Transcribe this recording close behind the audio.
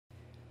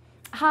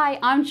Hi,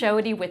 I'm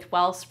Jody with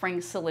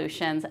Wellspring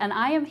Solutions, and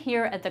I am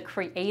here at the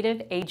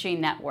Creative Aging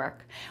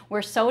Network.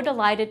 We're so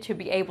delighted to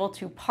be able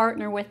to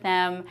partner with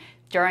them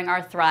during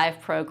our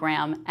Thrive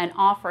program and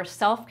offer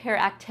self-care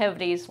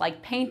activities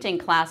like painting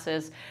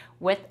classes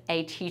with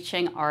a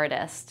teaching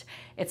artist.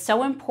 It's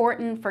so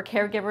important for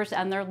caregivers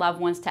and their loved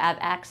ones to have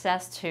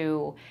access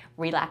to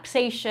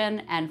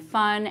relaxation and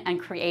fun and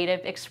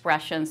creative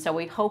expression, so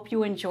we hope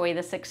you enjoy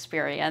this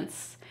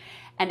experience.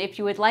 And if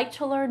you would like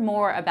to learn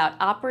more about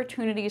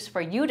opportunities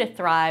for you to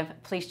thrive,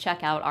 please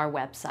check out our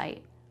website.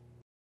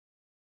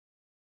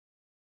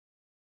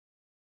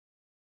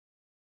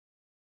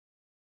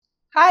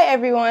 Hi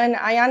everyone,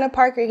 Ayana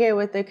Parker here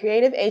with the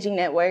Creative Aging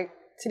Network.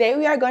 Today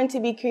we are going to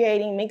be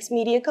creating mixed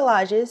media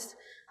collages.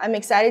 I'm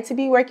excited to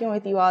be working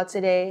with you all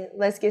today.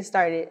 Let's get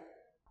started.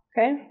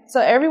 Okay, so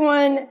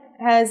everyone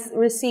has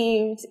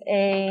received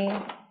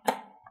a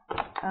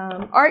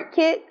art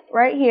kit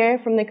right here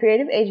from the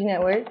Creative Aging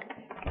Network.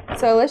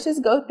 So let's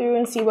just go through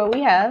and see what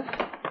we have.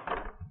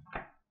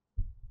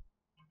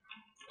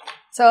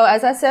 So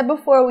as I said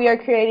before, we are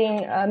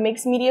creating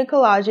mixed media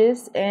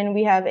collages, and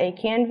we have a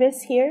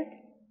canvas here.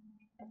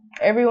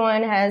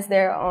 Everyone has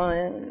their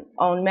own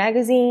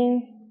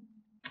magazine.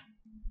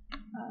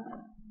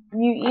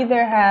 You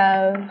either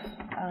have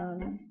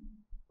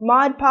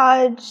Mod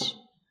Podge,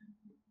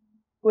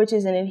 which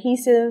is an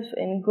adhesive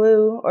and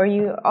glue, or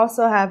you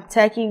also have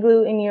tacky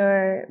glue in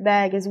your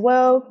bag as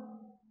well.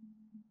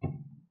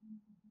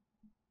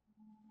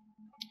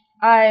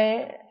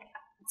 I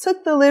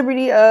took the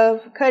liberty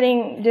of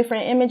cutting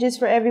different images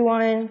for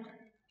everyone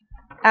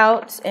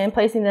out and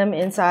placing them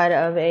inside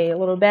of a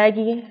little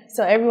baggie.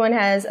 So everyone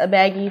has a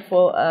baggie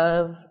full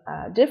of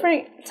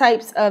different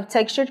types of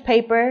textured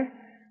paper,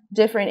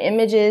 different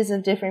images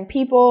of different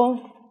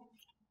people,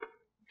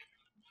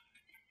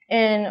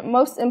 and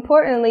most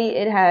importantly,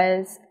 it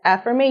has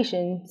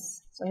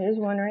affirmations. So here's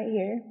one right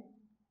here,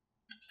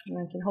 and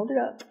I can hold it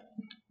up.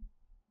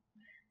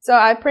 So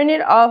I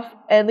printed off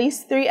at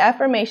least 3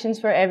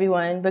 affirmations for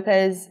everyone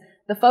because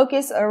the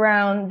focus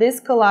around this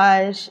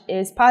collage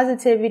is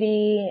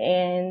positivity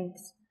and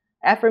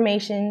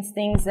affirmations,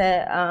 things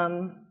that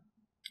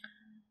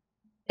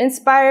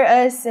inspire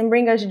us and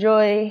bring us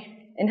joy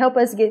and help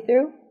us get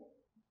through.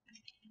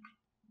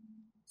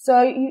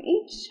 So you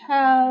each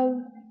have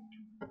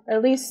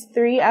at least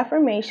 3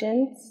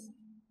 affirmations,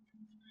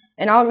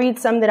 and I'll read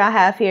some that I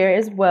have here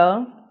as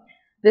well.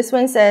 This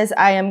one says,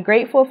 I am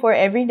grateful for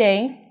every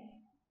day.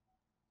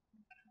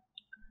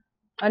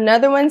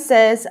 Another one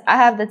says, I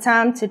have the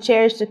time to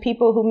cherish the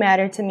people who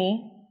matter to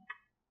me.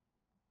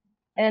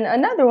 And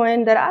another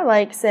one that I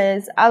like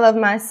says, I love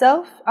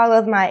myself, I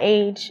love my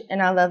age, and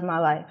I love my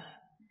life.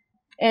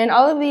 And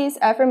all of these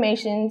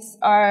affirmations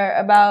are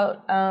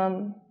about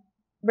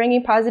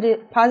bringing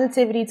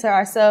positivity to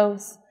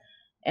ourselves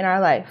and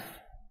our life.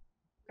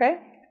 Okay?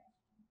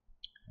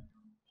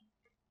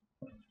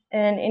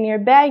 And in your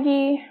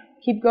baggie,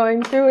 keep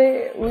going through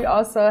it, we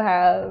also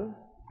have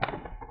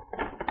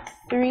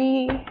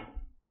 3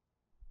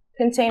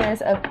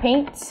 containers of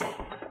paint.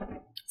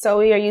 So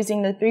we are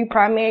using the 3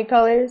 primary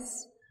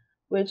colors,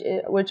 which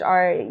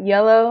are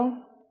yellow,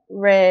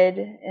 red,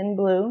 and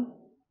blue.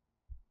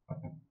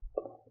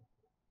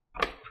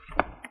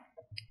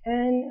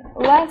 And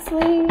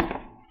lastly,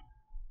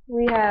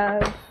 we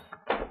have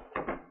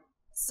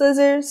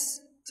scissors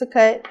to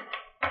cut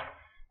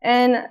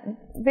and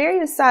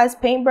various size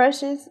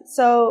paintbrushes.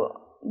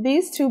 So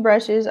these 2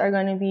 brushes are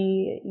going to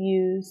be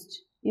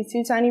used, these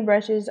 2 tiny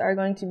brushes are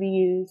going to be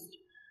used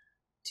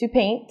to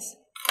paint.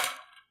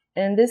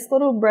 And this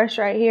little brush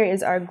right here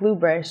is our glue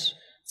brush.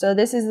 So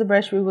this is the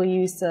brush we will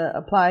use to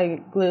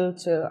apply glue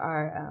to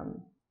our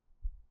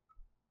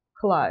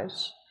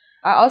collage.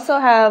 I also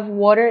have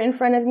water in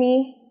front of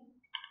me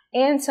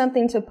and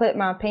something to put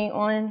my paint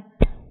on.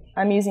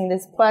 I'm using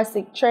this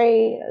plastic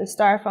tray, a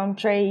styrofoam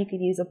tray. You could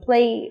use a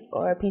plate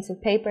or a piece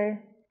of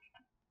paper.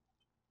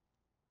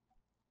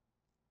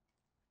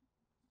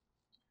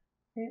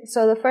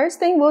 So the first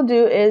thing we'll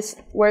do is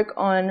work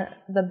on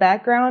the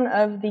background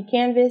of the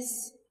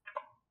canvas.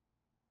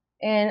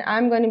 And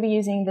I'm going to be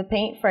using the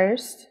paint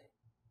first.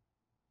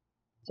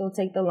 So it'll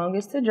take the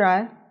longest to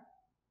dry.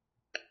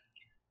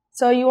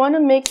 So you want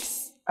to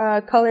mix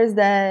colors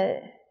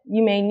that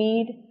you may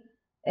need.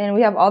 And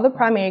we have all the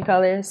primary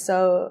colors.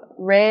 So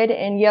red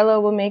and yellow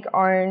will make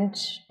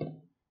orange.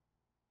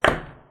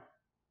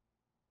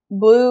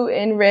 Blue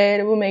and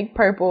red will make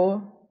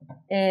purple.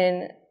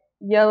 And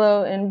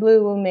yellow and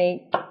blue will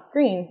make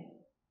green.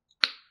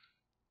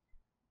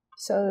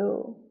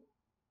 So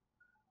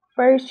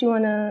first you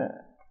want to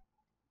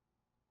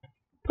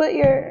put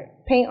your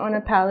paint on a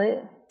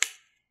palette.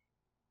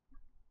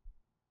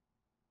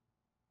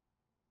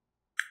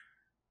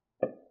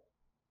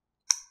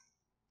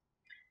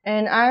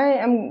 And I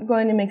am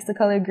going to mix the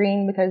color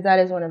green because that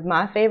is one of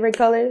my favorite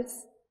colors.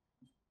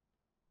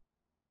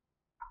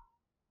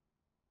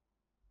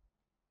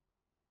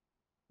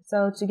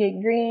 So to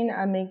get green,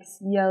 I mix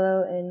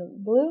yellow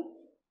and blue.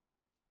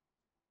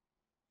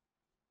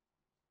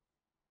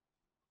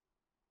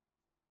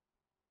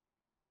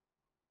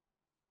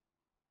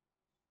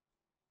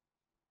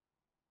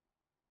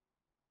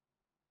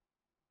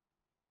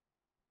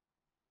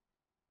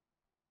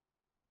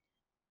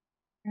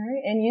 All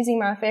right, and using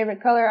my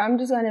favorite color, I'm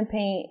just going to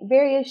paint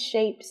various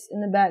shapes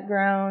in the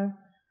background,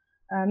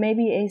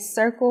 maybe a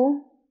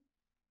circle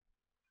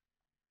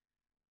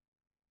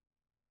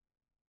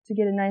to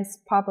get a nice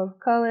pop of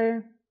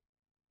color.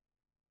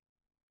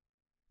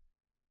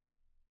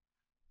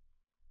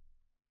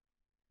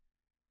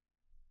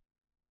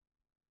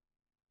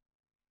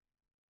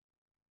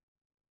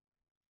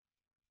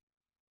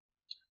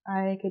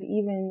 I could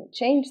even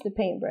change the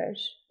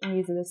paintbrush and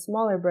use a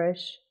smaller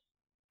brush.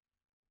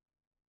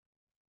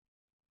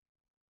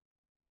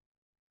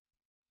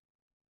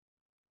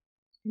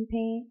 And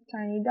paint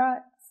tiny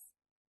dots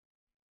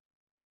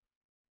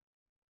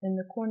in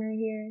the corner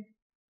here.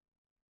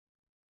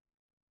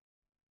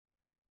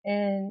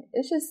 And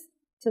it's just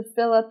to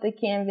fill up the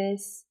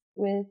canvas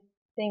with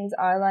things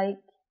I like,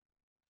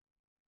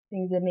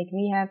 things that make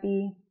me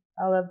happy.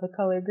 I love the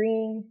color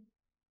green.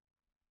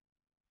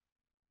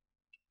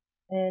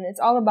 And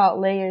it's all about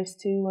layers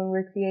too when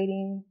we're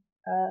creating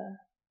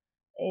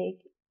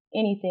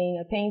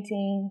anything, a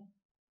painting,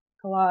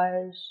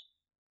 collage.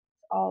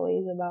 It's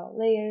always about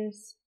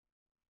layers.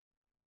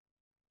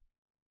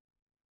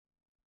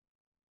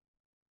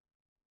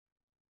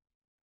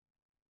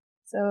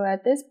 So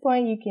at this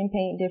point, you can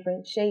paint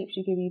different shapes.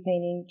 You could be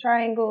painting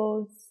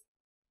triangles,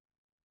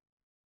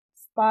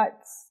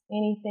 spots,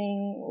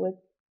 anything with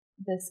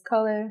this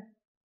color.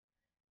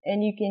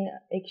 And you can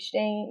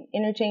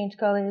interchange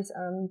colors.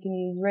 You can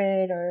use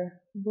red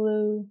or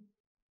blue.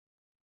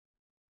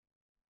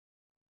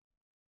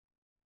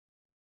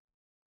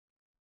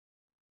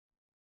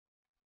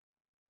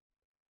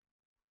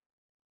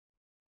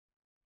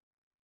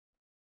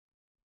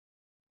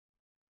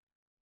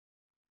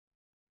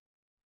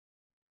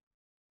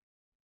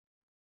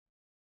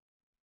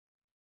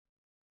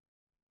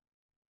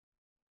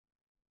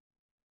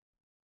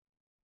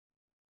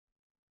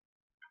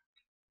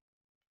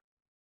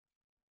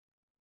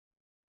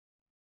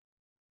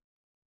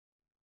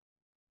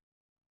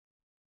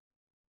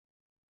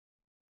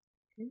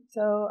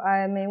 So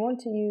I may want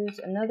to use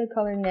another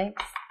color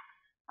next.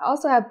 I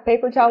also have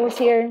paper towels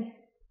here.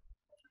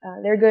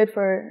 They're good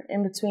for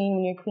in between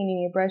when you're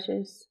cleaning your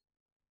brushes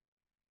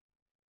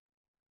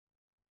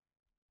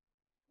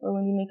or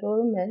when you make a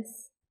little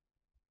mess.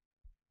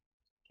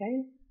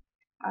 Okay.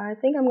 I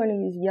think I'm going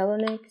to use yellow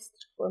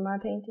next for my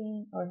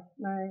painting or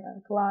my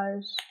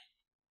collage.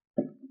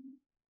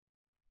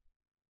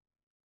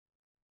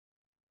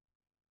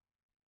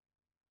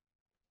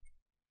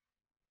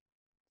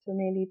 So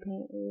maybe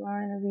paint a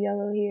line of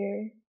yellow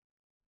here.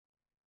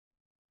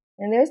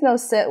 And there's no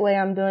set way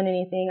I'm doing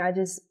anything. I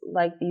just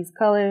like these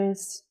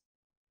colors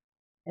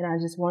and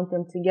I just want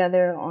them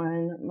together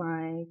on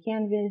my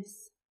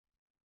canvas.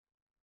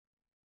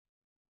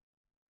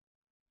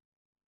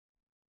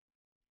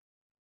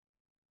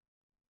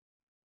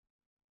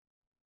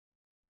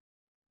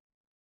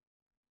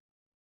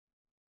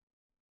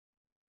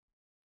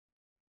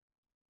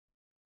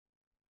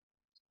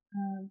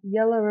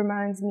 Yellow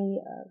reminds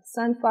me of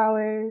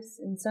sunflowers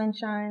and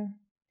sunshine.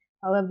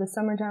 I love the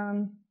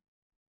summertime.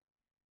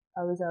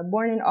 I was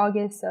born in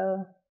August,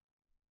 so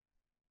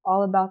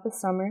all about the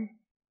summer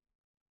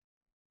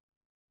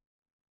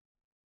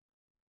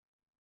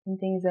and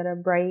things that are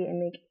bright and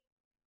make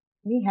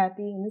me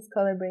happy. And this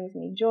color brings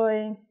me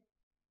joy.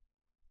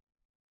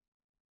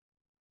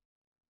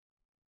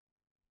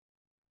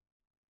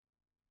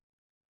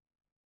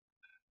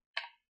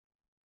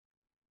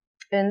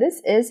 And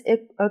this is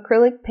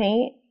acrylic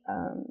paint,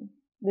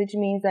 which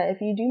means that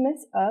if you do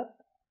mess up,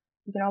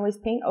 you can always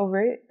paint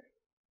over it.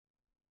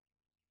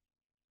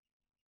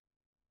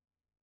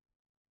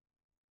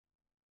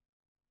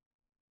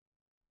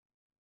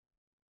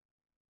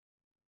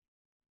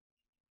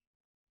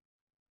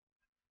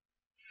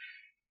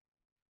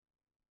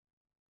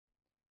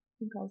 I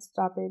think I'll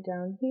stop it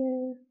down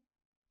here.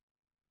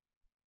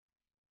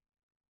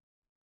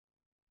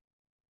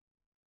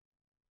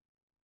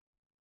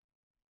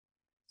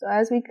 So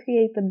as we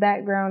create the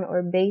background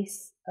or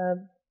base of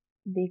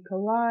the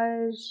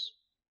collage,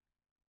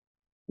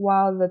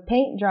 while the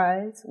paint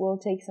dries, we'll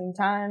take some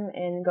time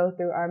and go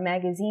through our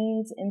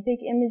magazines and pick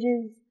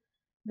images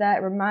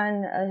that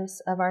remind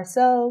us of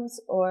ourselves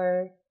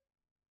or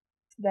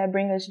that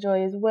bring us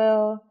joy as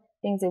well.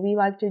 Things that we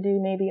like to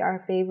do, maybe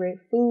our favorite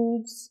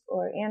foods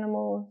or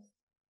animals.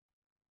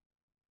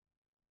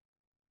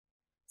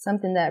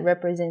 Something that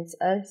represents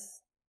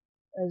us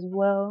as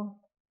well.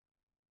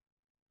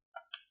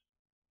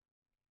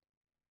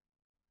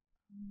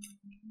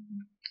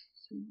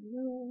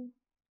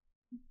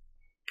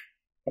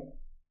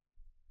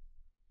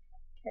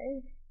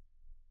 Okay.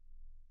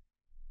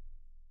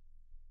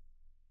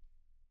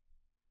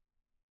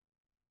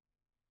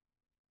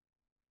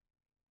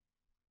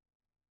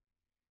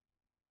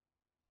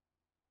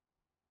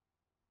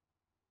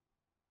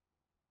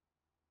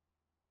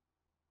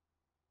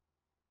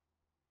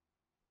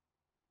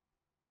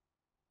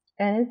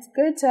 And it's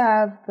good to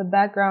have the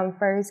background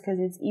first because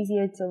it's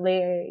easier to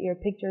layer your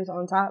pictures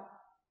on top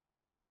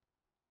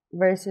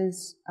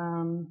versus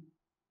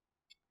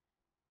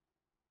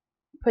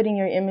putting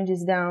your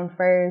images down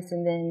first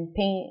and then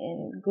paint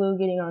and glue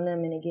getting on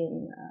them and it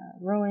getting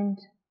ruined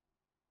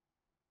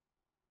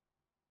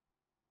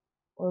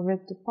or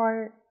ripped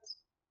apart.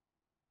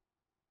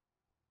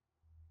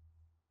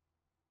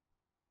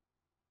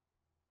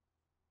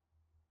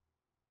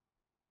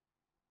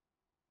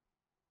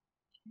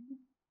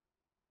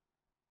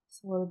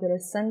 Just a little bit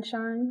of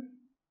sunshine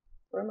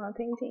for my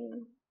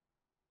painting.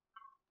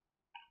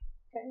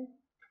 Okay.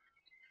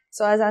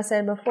 So as I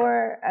said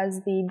before,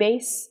 as the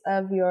base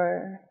of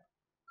your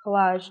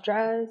collage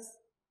dries,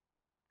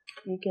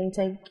 you can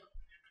take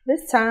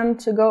this time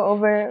to go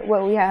over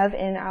what we have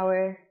in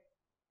our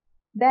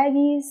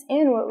baggies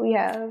and what we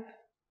have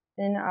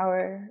in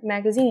our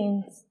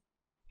magazines.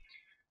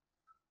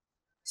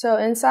 So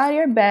inside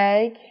your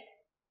bag,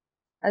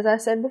 as I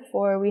said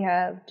before, we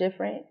have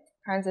different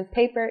kinds of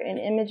paper and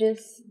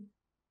images.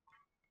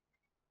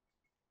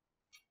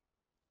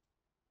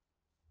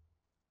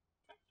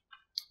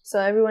 So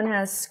everyone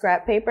has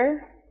scrap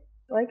paper,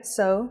 like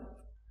so,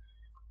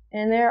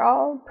 and they're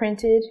all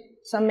printed.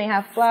 Some may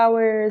have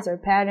flowers or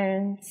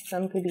patterns,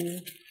 some could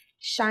be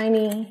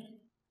shiny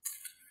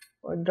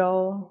or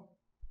dull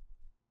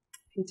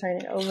if you turn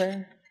it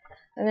over.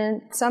 And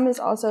then some is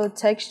also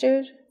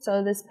textured.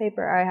 So this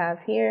paper I have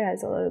here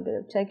has a little bit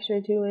of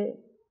texture to it.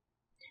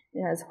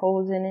 It has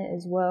holes in it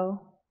as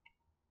well.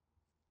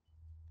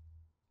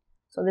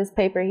 So this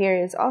paper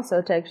here is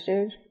also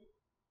textured.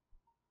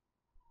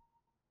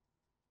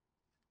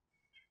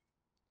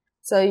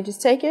 So you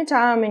just take your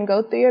time and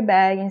go through your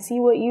bag and see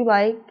what you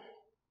like,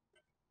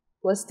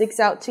 what sticks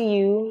out to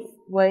you,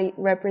 what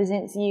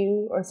represents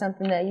you or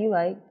something that you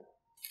like.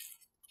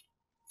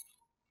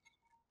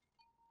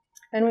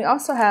 And we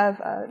also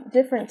have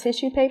different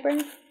tissue paper.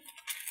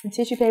 And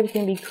tissue paper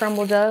can be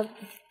crumbled up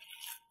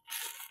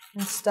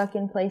and stuck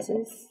in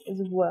places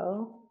as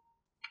well.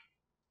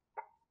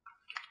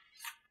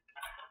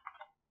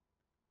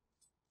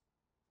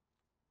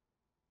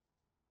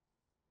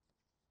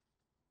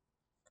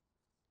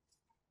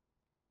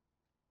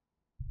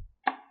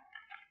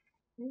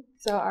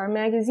 So our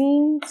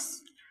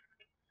magazines,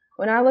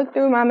 when I look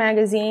through my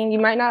magazine, you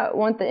might not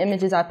want the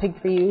images I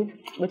picked for you,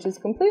 which is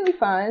completely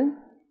fine.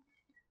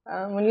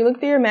 When you look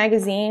through your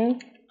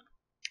magazine,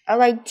 I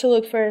like to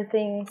look for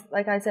things,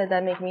 like I said,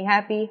 that make me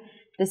happy.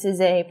 This is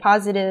a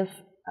positive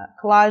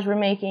collage we're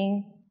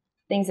making,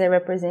 things that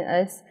represent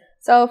us.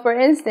 So for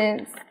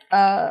instance,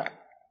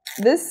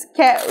 this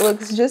cat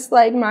looks just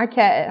like my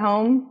cat at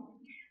home.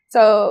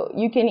 So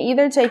you can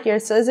either take your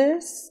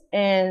scissors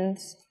and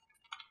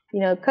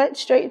cut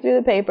straight through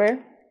the paper,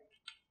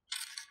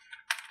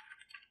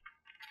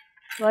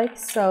 like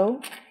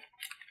so.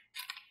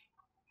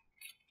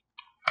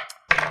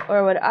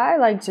 Or what I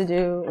like to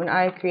do when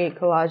I create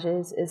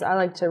collages is I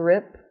like to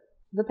rip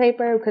the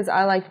paper because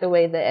I like the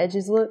way the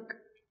edges look.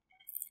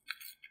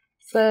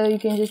 So you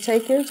can just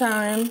take your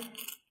time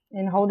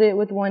and hold it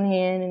with one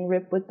hand and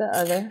rip with the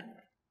other.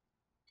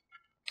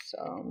 So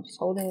I'm just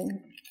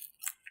holding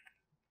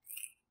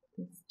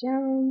this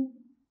down.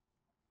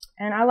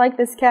 And I like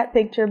this cat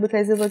picture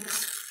because it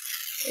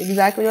looks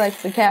exactly like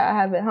the cat I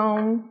have at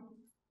home.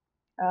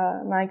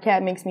 My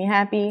cat makes me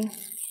happy.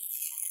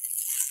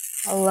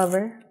 I love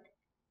her.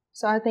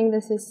 So I think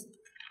this is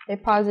a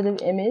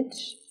positive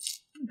image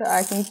that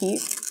I can keep.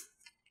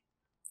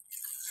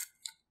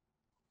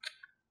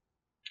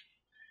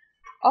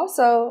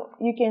 Also,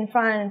 you can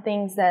find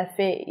things that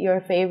fit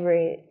your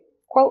favorite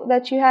quote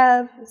that you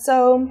have.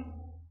 So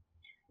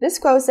this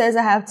quote says,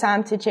 "I have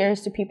time to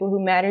cherish the people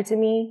who matter to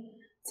me."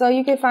 So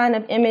you can find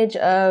an image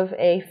of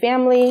a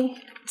family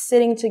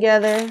sitting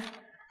together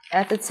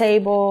at the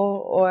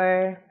table,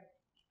 or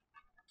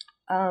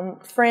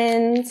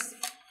friends.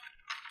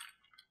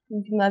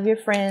 You can love your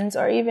friends,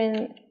 or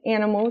even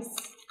animals.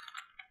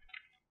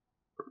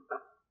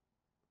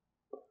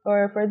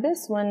 Or for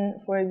this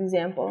one, for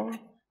example,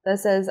 that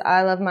says,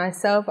 "I love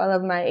myself, I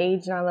love my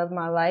age, and I love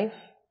my life."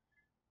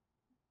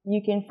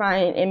 You can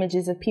find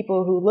images of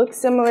people who look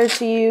similar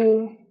to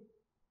you.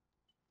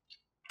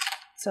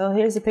 So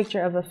here's a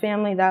picture of a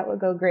family that would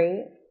go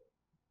great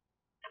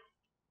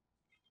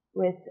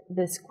with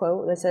this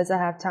quote that says, "I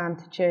have time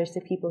to cherish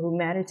the people who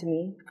matter to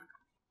me."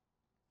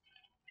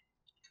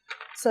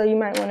 So you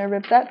might want to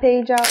rip that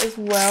page out as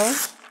well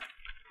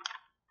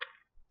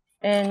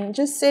and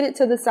just sit it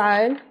to the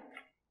side.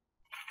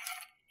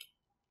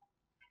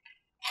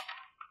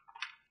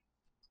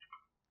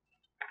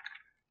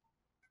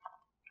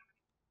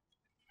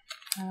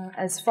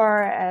 As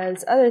far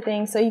as other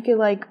things, so you could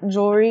like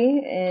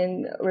jewelry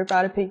and rip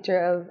out a picture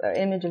of an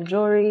image of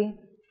jewelry.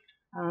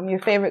 Your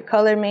favorite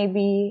color may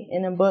be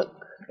in a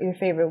book, your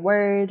favorite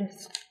word.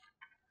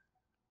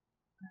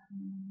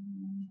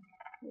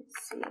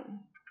 Let's see.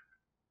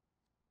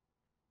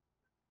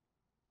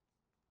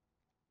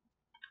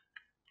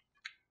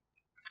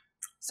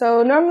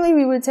 So normally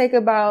we would take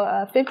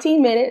about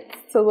 15 minutes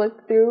to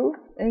look through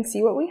and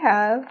see what we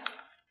have.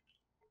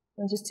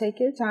 And just take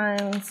your time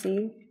and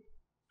see.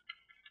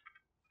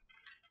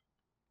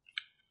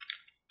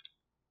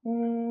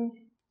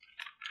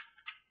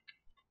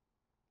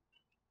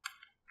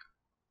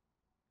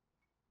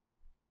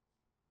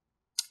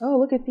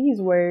 look at these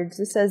words.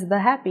 It says the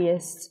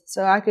happiest.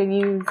 So I could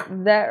use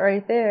that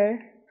right there.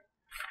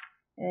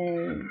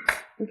 And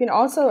you can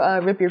also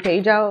rip your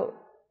page out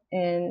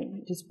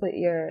and just put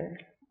your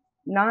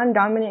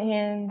non-dominant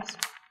hands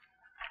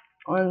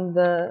on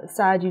the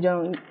side you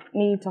don't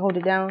need to hold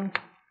it down.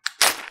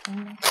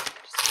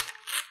 Just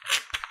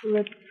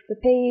rip the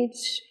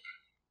page.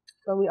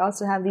 But we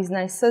also have these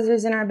nice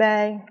scissors in our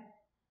bag,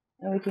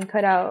 and we can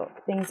cut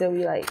out things that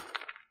we like.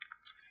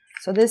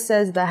 So this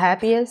says the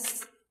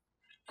happiest.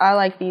 I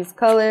like these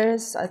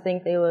colors. I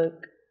think they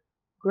look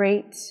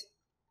great.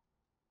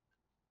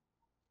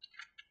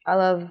 I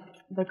love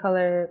the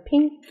color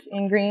pink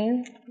and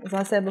green, as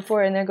I said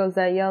before, and there goes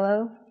that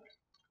yellow.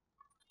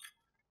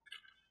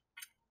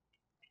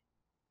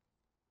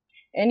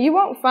 And you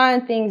won't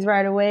find things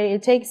right away.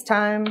 It takes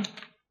time,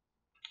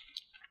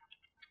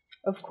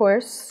 of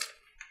course.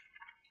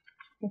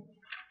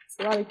 It's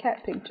a lot of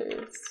cat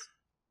pictures.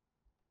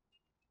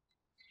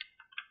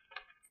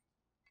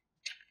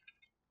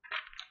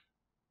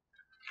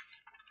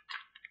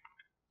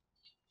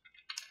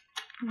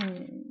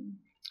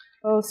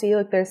 Oh, see,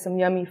 look, there's some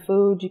yummy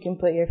food. You can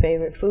put your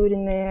favorite food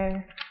in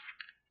there.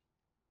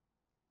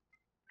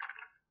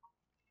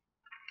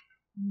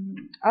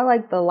 I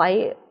like the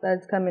light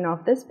that's coming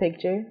off this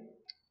picture.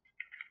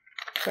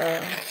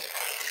 So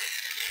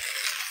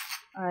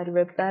I'd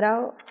rip that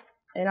out,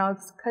 and I'll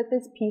cut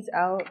this piece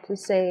out to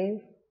save.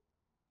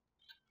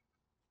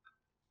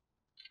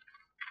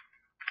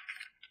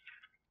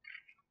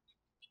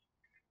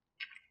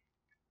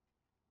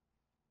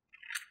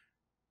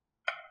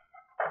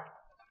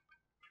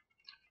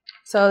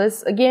 So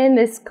this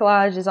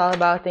collage is all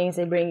about things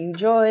that bring you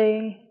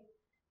joy,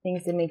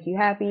 things that make you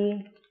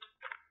happy.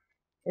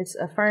 It's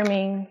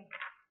affirming.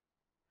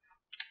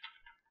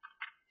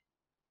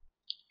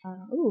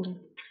 Ooh,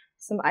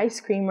 some ice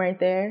cream right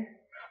there.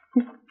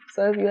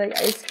 So if you like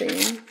ice cream,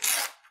 you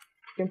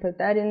can put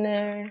that in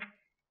there.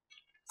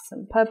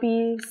 Some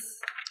puppies.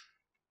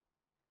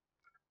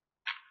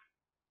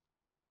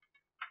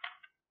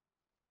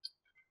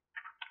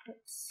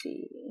 Let's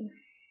see.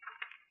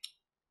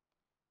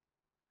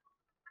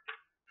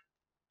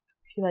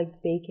 If you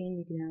like bacon,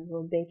 you can have a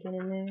little bacon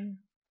in there.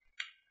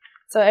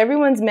 So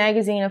everyone's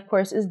magazine, of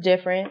course, is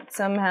different.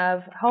 Some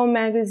have home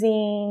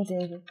magazines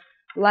and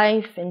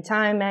Life and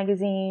Time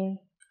magazine.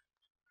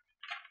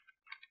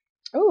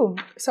 Ooh,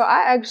 so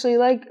I actually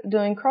like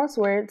doing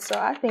crosswords, so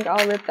I think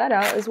I'll rip that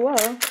out as well.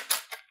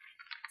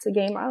 It's a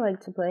game I like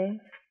to play.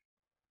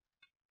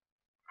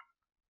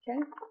 Okay.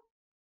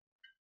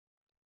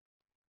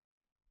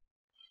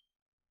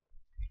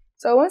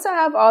 So once I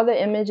have all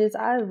the images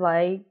I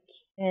like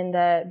and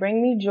that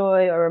bring me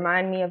joy or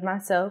remind me of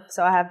myself.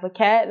 So I have a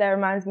cat that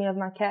reminds me of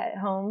my cat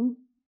at home,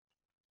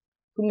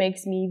 who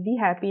makes me the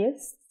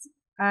happiest.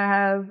 I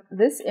have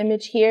this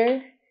image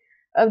here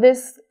of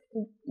this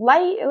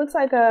light. It looks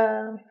like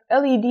a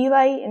LED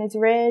light and it's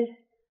red.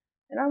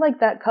 And I like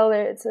that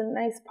color. It's a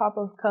nice pop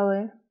of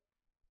color.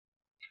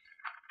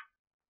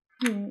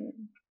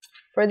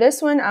 For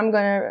this one, I'm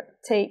gonna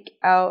take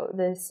out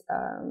this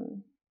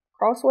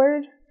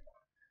crossword.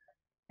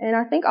 And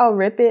I think I'll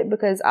rip it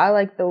because I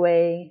like the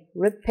way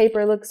ripped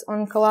paper looks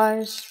on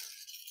collage.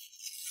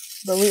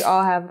 But we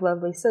all have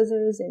lovely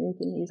scissors, and we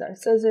can use our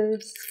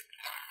scissors.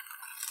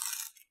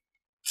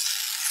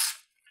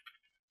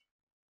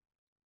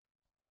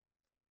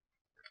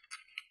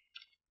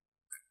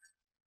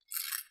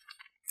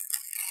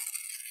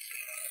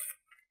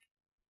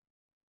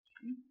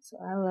 So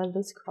I love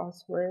this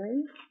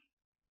crossword.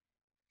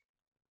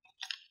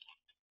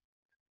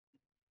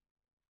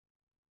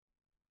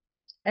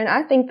 And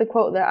I think the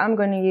quote that I'm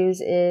going to use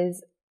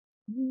is,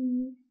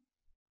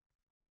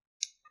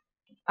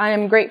 I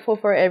am grateful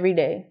for every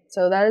day.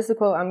 So that is the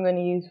quote I'm going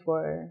to use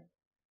for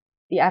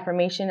the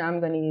affirmation I'm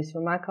going to use for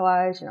my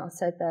collage, and I'll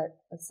set that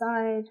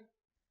aside.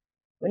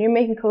 When you're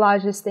making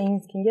collages,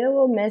 things can get a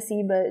little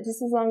messy, but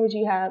just as long as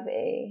you have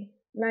a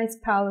nice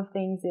pile of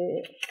things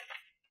that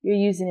you're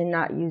using and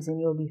not using,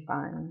 you'll be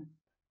fine.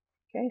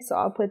 Okay, so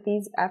I'll put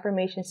these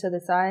affirmations to the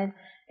side,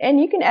 and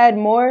you can add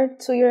more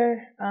to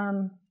your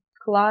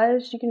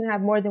collage. You can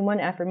have more than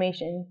one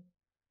affirmation.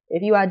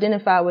 If you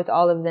identify with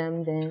all of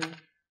them, then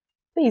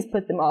please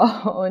put them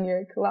all on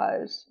your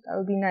collage. That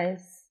would be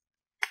nice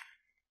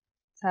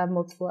to have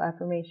multiple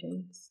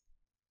affirmations.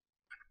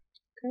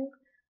 Okay,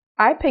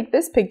 I picked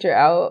this picture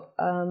out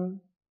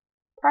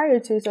prior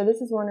to, so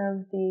this is one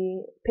of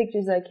the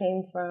pictures that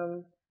came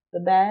from the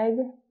bag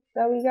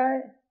that we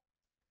got.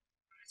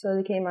 So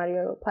they came out of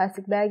your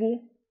plastic baggie.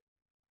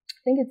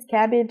 I think it's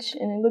cabbage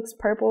and it looks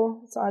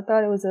purple, so I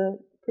thought it was a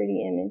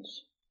pretty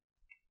image.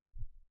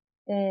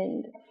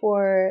 And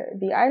for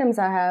the items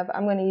I have,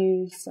 I'm going to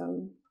use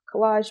some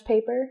collage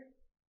paper.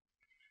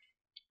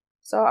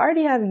 So I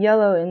already have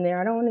yellow in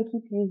there. I don't want to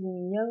keep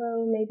using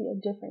yellow, maybe a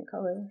different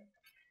color.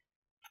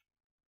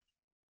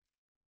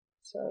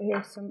 So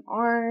here's some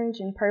orange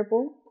and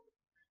purple.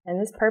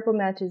 And this purple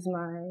matches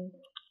my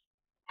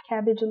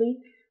cabbage leaf.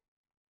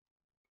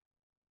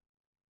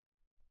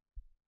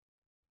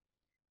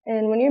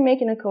 And when you're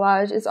making a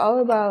collage, it's all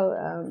about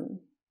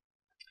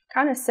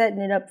kind of setting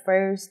it up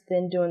first,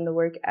 then doing the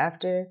work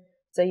after.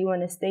 So you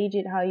want to stage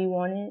it how you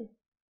want it.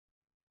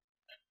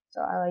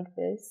 So I like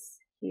this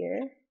here.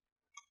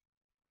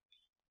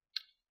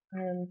 I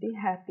am the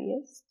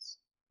happiest.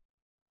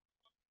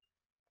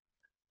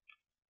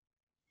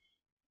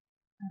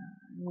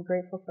 I'm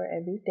grateful for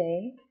every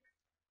day.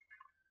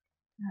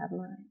 I have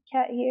my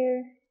cat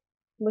here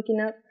looking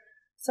up.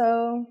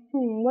 So,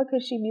 what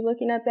could she be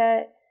looking up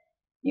at?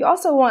 You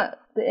also want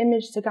the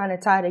image to kind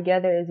of tie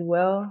together as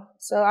well.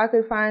 So I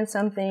could find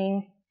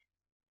something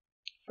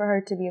for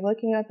her to be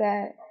looking up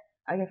at.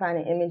 I can find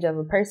an image of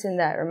a person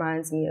that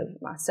reminds me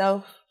of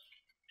myself.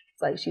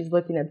 It's like she's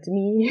looking up to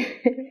me.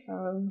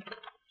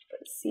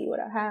 Let's see what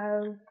I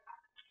have.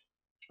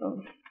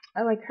 Oh,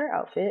 I like her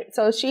outfit.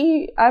 So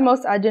I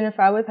most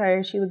identify with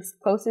her. She looks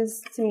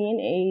closest to me in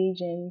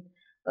age, and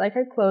I like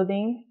her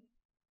clothing.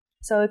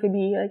 So it could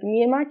be like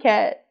me and my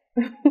cat,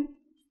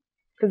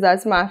 because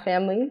that's my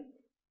family.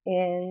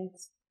 And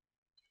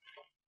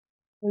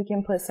we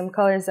can put some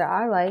colors that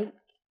I like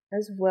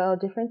as well,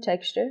 different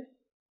texture.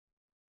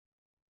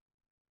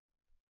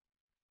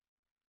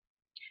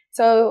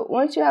 So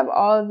once you have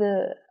all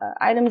the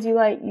items you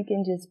like, you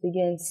can just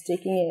begin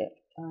sticking it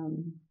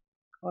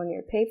on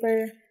your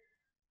paper.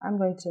 I'm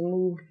going to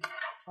move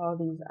all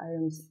these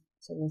items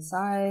to the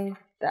side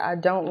that I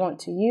don't want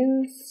to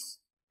use,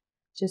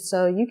 just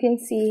so you can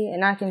see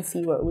and I can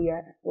see what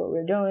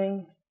we're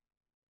doing.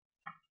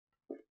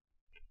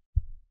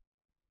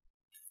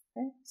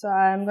 Okay, so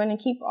I'm going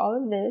to keep all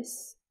of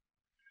this.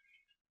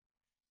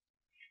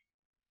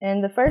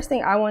 And the first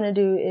thing I want to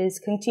do is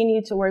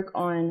continue to work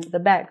on the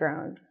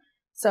background.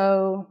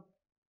 So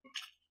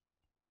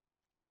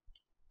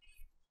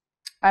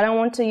I don't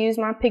want to use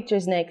my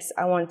pictures next.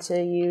 I want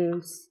to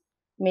use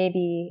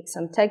maybe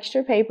some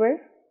texture paper,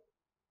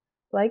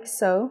 like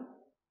so.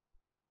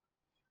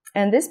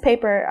 And this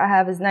paper I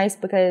have is nice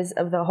because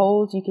of the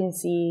holes. You can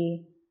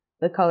see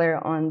the color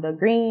on the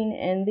green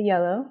and the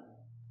yellow.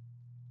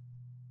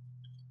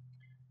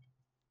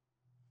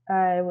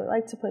 I would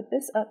like to put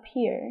this up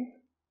here.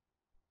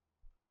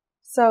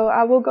 So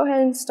I will go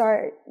ahead and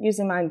start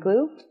using my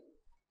glue.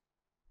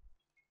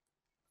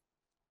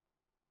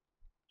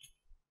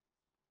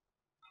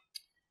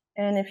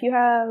 And if you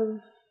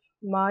have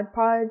Mod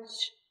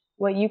Podge,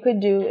 what you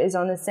could do is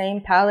on the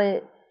same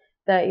palette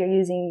that you're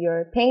using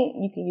your paint,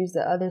 you can use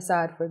the other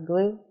side for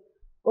glue.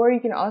 Or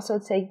you can also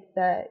take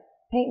that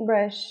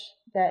paintbrush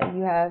that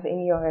you have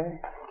in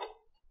your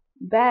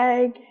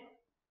bag.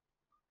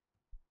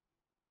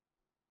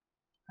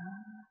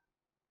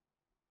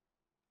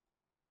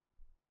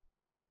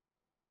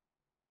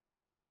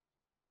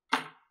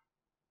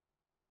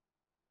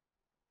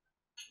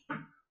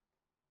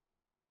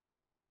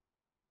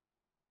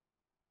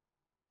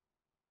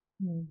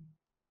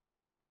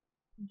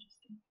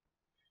 Interesting.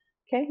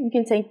 Okay, you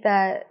can take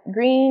that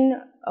green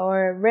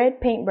or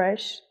red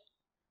paintbrush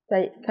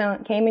that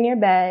came in your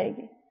bag,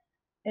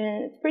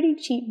 and it's pretty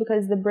cheap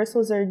because the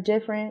bristles are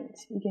different.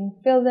 You can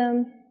feel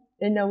them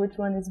and know which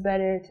one is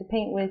better to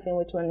paint with and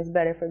which one is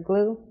better for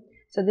glue.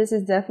 So this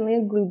is definitely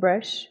a glue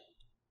brush.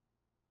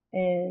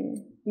 And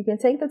you can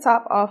take the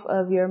top off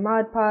of your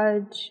Mod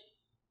Podge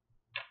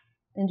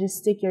and just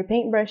stick your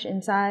paintbrush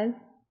inside.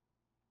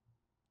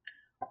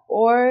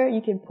 Or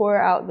you can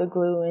pour out the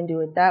glue and do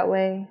it that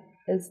way.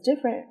 There's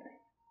different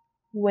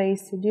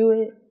ways to do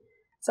it.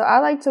 So I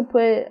like to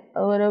put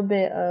a little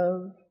bit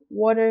of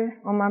water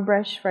on my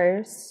brush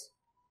first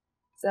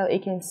so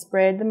it can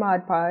spread the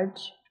Mod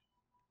Podge.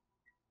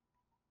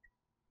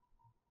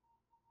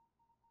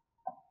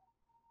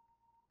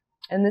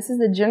 And this is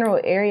the general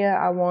area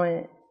I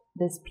want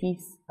this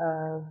piece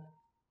of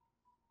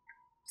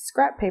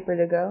scrap paper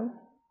to go.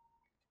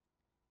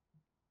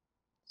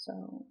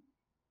 So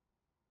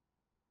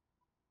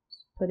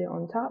put it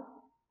on top.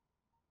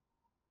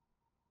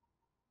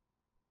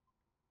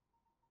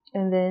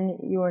 And then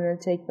you want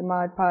to take the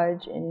Mod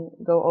Podge and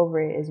go over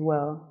it as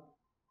well.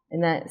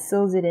 And that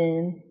seals it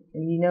in,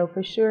 and you know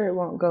for sure it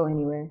won't go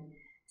anywhere.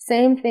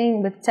 Same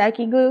thing with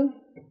tacky glue.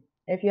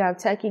 If you have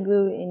tacky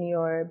glue in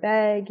your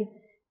bag,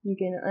 you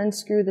can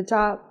unscrew the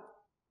top,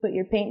 put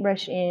your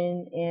paintbrush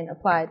in, and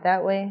apply it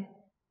that way.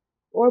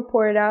 Or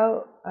pour it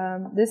out.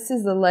 This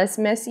is the less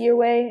messier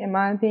way, in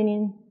my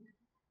opinion.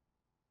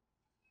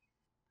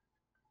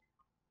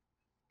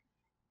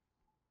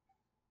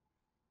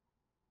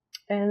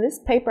 And this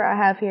paper I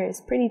have here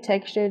is pretty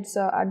textured,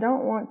 so I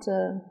don't want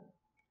to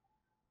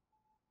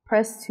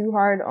press too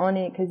hard on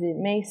it because it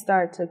may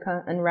start to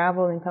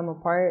unravel and come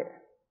apart.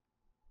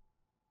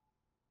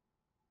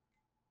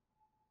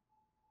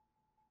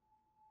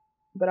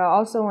 But I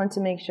also want to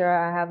make sure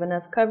I have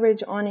enough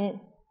coverage on it.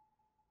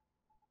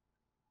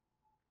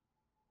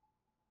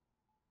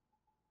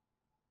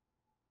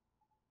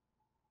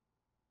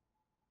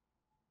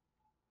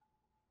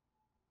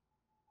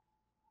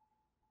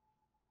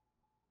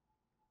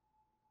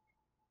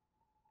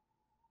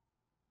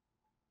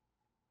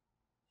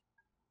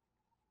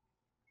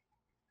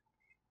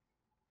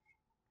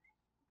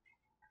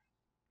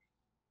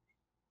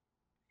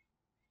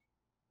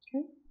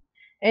 Okay.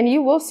 And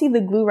you will see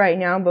the glue right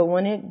now, but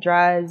when it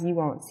dries, you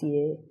won't see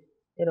it.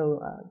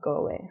 It'll go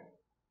away.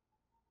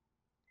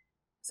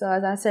 So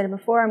as I said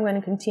before, I'm going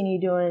to continue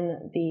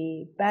doing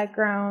the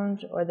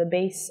background or the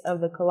base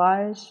of the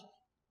collage.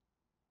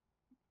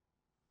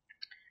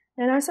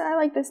 And I said I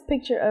like this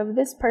picture of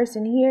this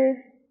person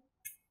here.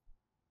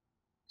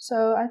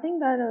 So I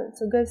think that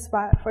it's a good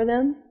spot for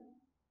them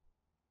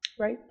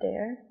right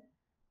there.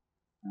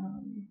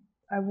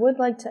 I would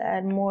like to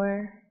add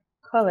more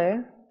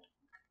color.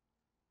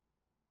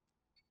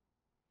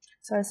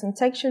 So I have some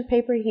textured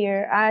paper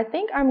here. I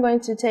think I'm going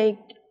to take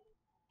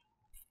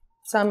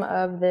some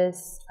of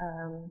this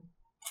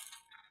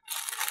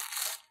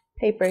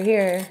paper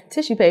here,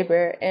 tissue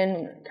paper,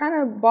 and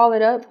kind of ball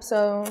it up.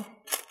 So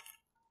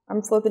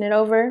I'm flipping it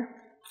over.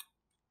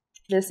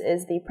 This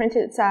is the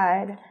printed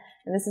side,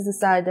 and this is the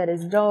side that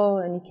is dull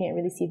and you can't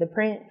really see the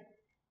print.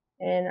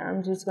 And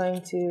I'm just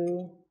going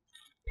to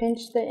pinch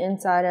the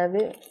inside of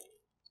it.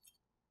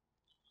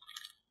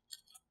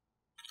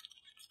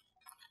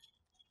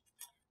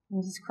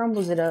 And just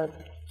crumbles it up.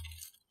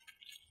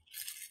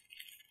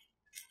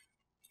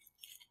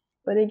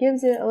 But it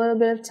gives it a little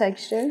bit of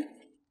texture.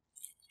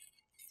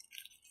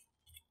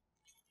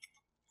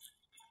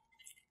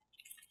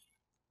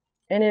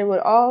 And it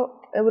would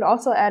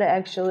also add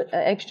an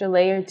extra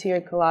layer to your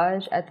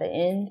collage at the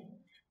end.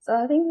 So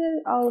I think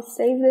that I'll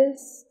save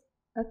this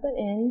at the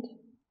end.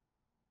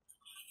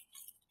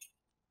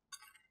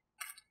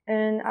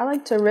 And I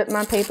like to rip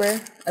my paper,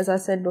 as I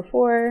said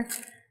before.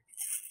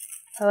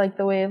 I like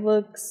the way it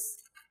looks.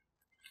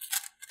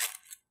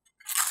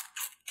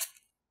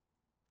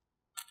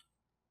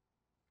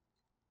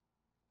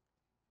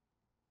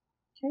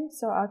 Okay,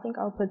 so I think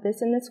I'll put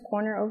this in this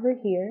corner over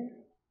here.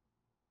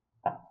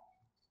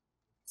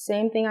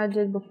 Same thing I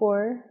did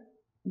before.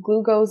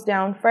 Glue goes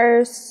down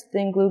first,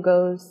 then glue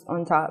goes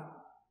on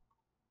top.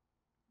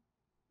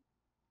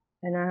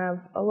 And I have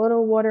a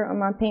little water on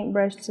my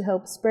paintbrush to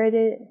help spread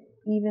it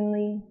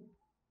evenly.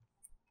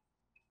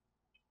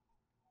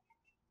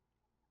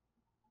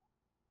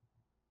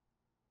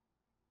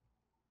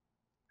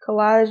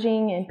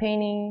 Collaging and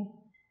painting,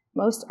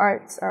 most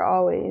arts are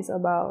always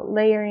about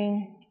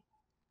layering.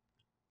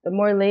 The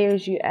more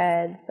layers you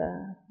add,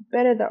 the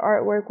better the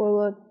artwork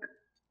will look.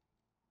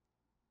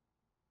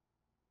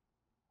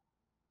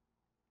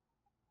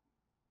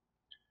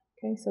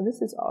 Okay, so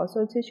this is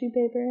also tissue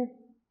paper,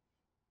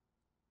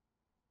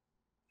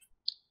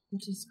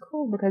 which is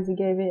cool because it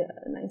gave it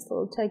a nice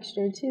little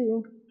texture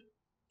too.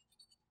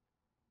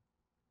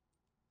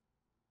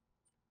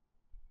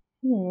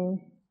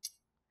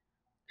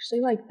 Actually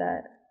like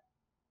that.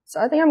 So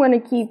I think I'm going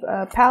to keep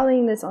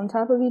piling this on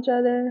top of each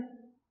other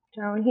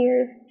down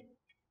here.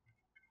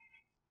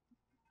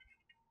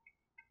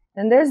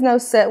 And there's no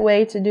set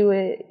way to do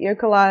it. Your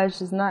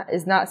collage is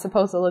not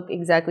supposed to look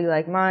exactly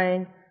like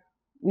mine.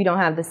 We don't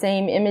have the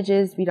same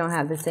images. We don't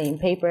have the same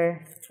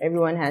paper.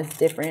 Everyone has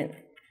different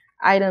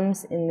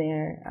items in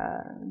their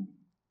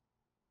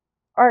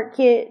art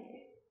kit.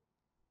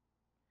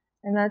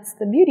 And that's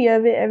the beauty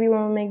of it.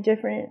 Everyone will make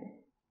different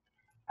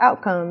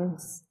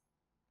outcomes.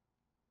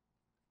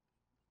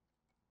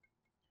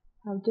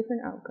 Have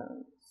different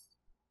outcomes.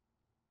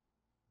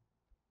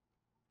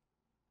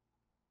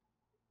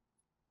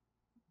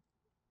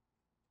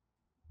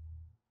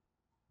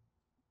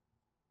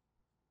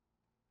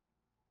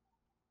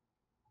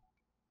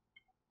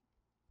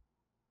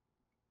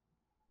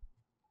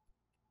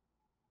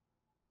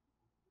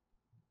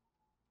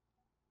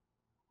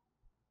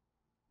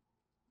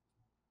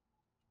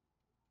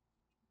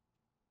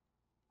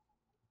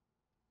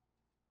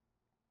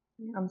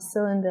 I'm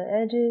sealing the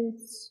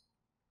edges,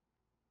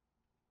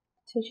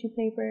 tissue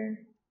paper.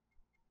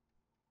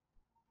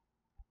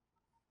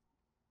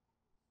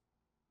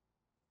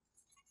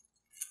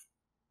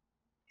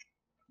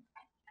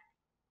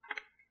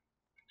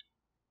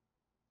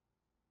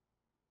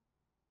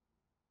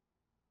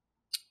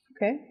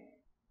 Okay.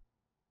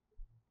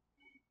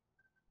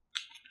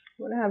 I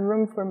want to have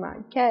room for my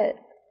cat,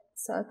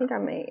 so I think I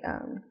may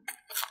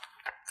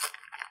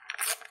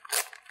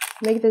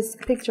make this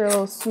picture a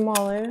little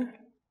smaller.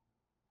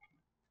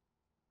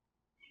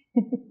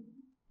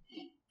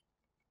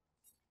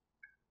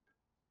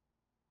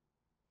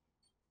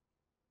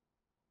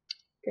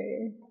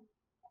 Okay.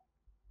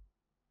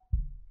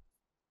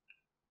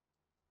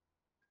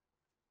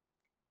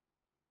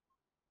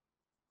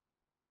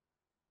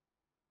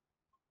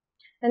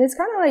 And it's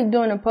kind of like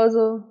doing a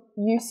puzzle.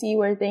 You see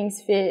where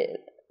things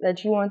fit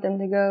that you want them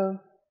to go,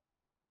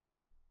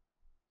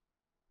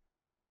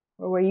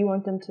 or where you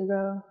want them to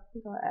go. I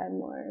think I'll add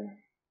more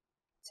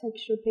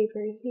texture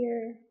paper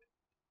here.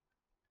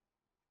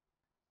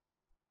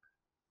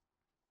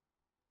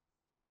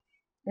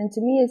 And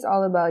to me, it's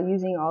all about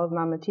using all of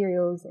my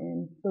materials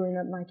and filling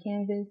up my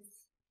canvas.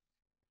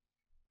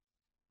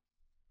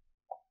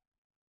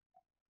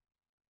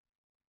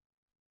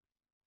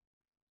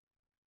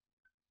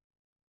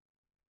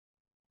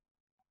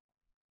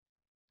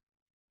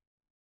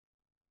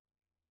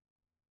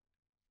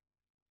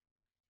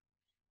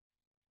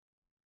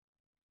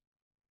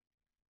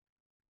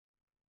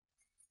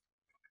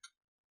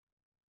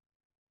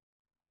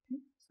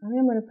 I think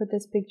I'm going to put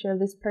this picture of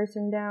this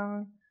person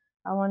down.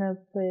 I want to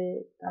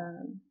put,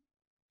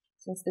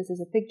 since this is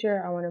a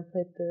picture, I want to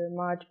put the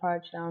Mod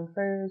Podge down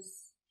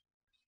first.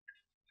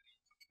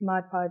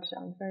 Mod Podge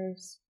down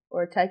first.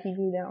 Or tacky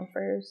glue down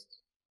first.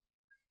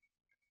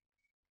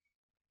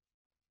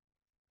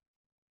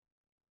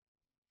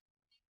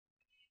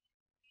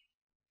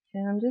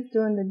 And I'm just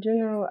doing the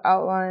general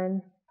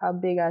outline, how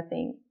big I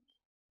think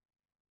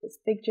this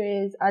picture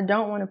is. I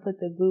don't want to put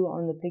the glue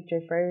on the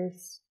picture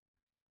first.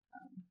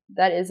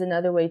 That is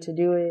another way to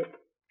do it.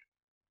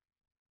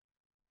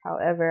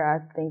 However, I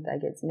think that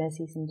gets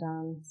messy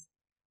sometimes.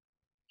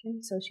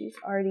 Okay, so she's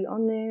already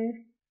on there.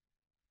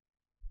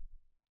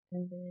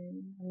 And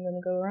then I'm going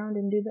to go around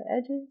and do the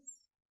edges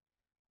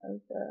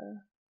of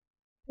the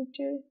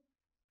picture.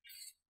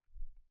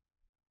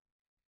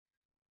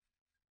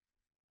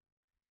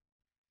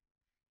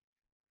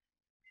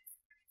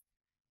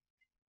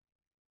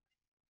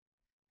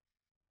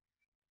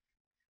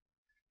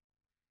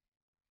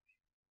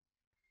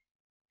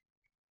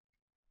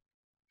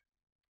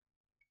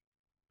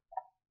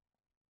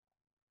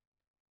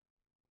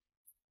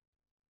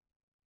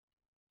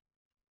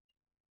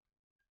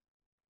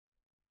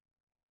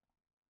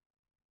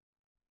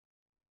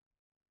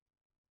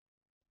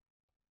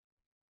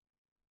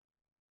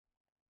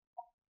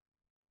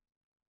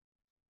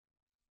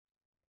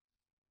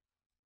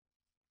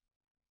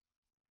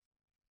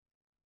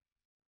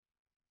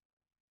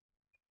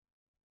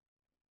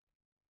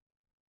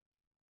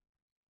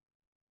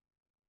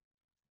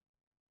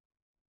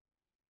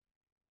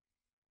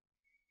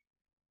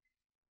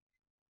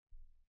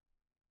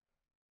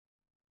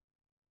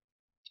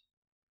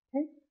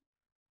 Okay.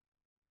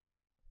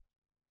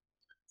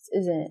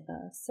 This isn't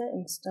set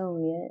in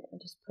stone yet. I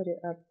just put it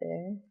up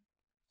there.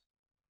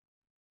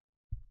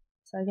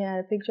 So I can add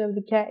a picture of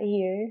the cat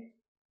here.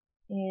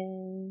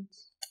 And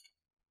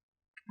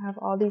I have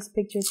all these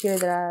pictures here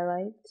that I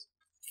liked.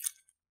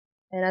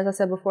 And as I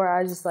said before,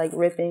 I just like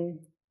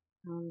ripping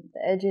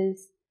the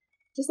edges.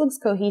 It just looks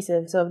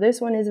cohesive. So if this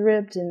one is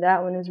ripped and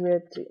that one is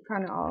ripped, it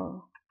kind of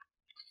all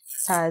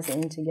ties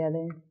in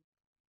together.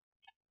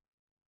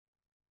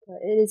 But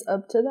it is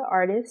up to the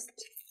artist,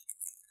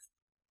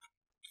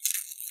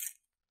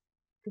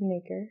 the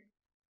maker.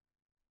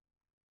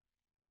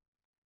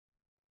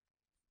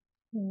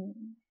 Okay,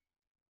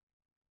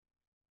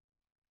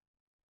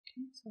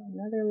 so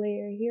another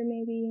layer here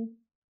maybe.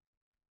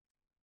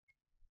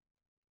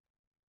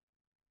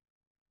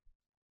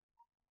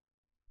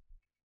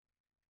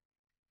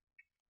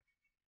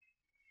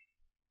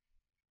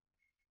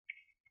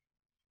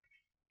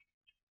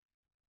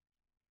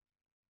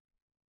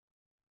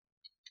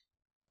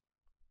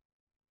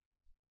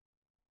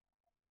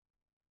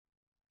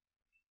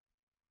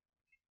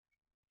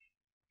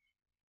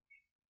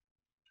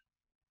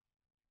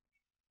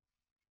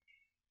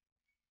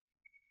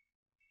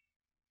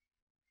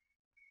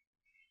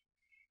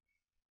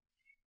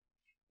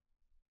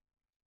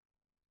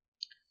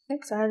 Okay,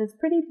 so I have this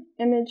pretty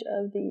image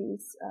of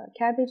these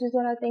cabbage is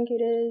what I think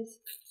it is.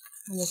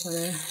 I'm just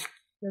gonna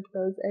rip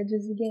those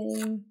edges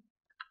again.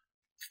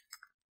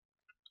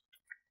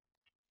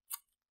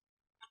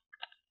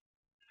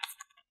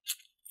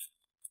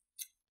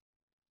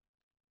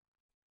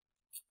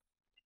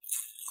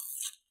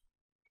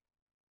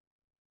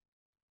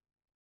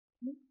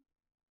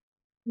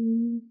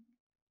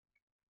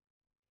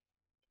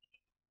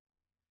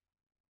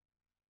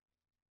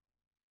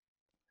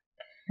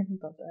 I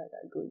thought that I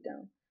got glued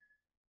down.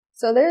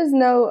 So there's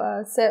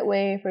no set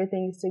way for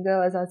things to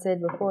go, as I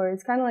said before.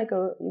 It's kind of like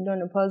you're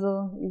doing a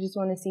puzzle. You just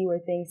want to see where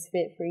things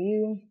fit for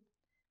you.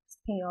 It's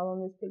paint all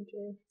on this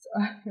picture, so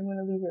I'm going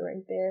to leave it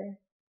right there.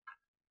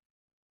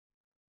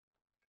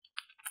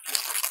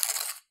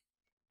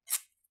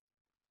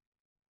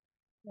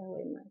 That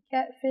way my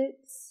cat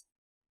fits.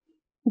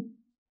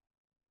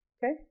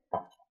 Okay.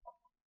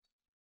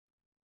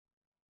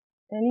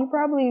 And you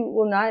probably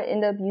will not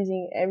end up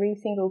using every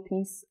single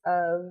piece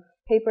of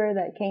paper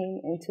that came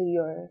into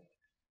your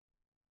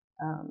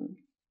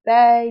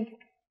bag.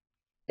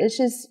 It's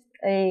just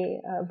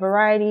a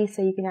variety,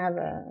 so you can have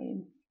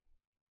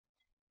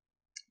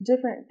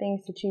different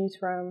things to choose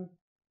from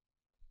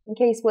in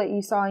case what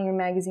you saw in your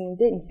magazine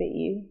didn't fit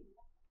you.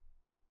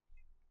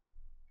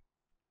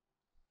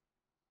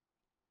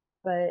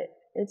 But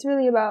it's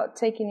really about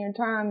taking your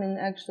time and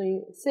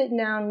actually sitting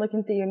down,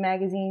 looking through your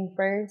magazine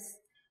first,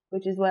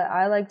 which is what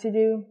I like to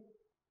do.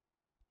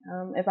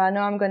 If I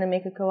know I'm going to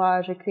make a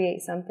collage or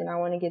create something, I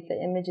want to get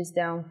the images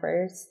down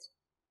first.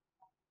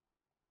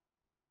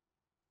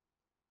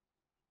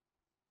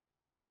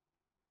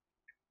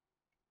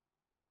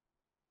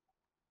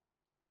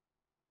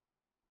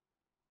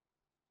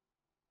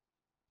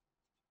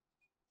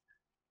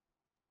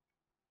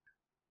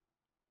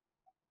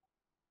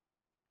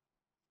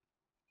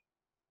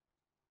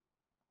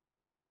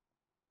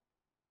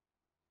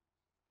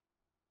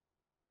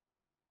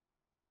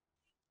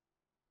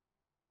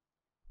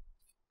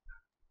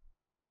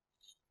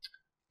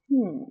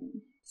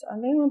 So I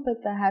think I'm going to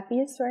put the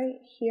happiest right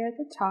here at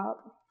the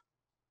top.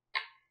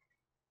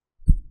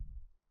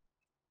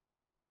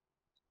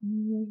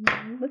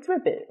 Let's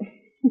rip it.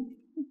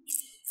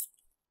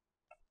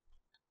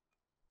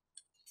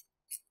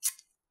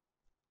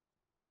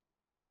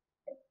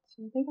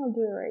 So I think I'll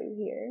do it right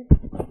here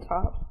on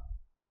top.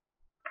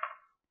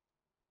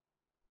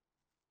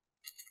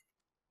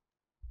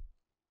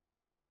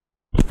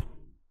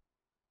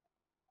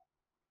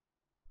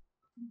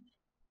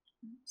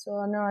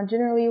 So now I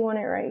generally want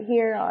it right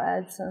here. I'll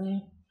add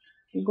some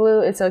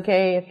glue. It's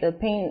okay if the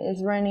paint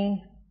is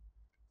runny.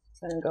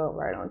 It's gonna go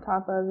right on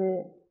top of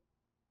it.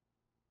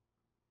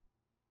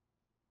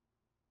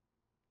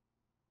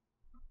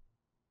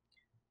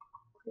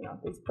 Clean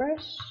off this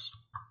brush.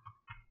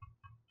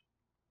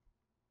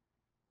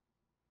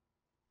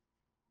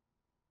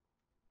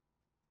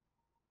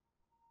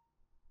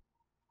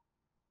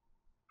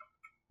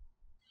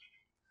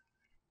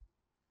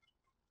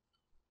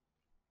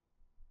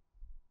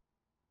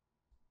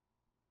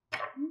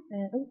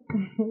 And,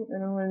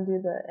 and I'm going to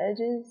do the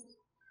edges,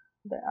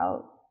 the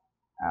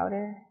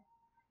outer.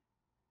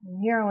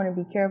 And here I want to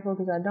be careful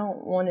because I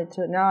don't want it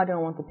to, now I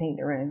don't want the paint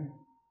to run.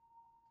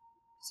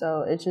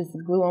 So it's just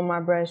glue on my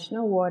brush,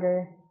 no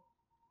water.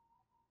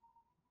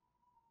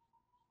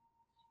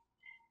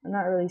 I'm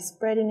not really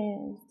spreading it,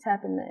 I'm just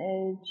tapping the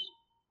edge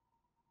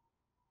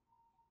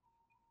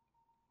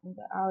and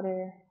the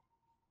outer.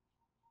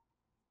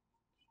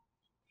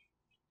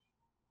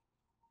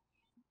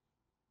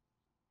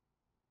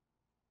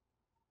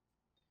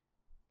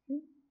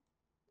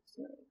 It's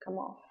going to come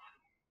off.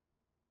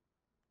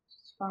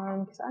 It's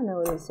fine because I know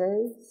what it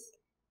says.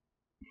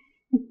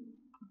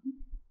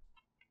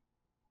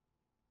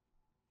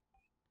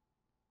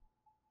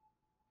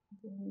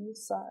 And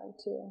this side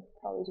too,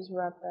 probably just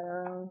wrap that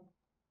around.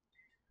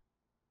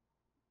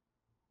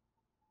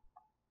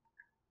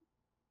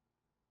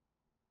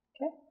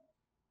 Okay.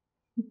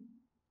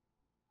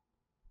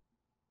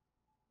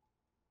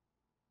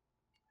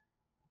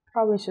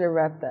 Probably should have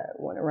wrapped that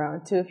one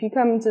around too. If you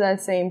come into that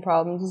same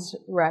problem, just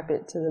wrap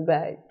it to the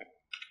back.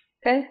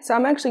 Okay, so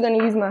I'm actually going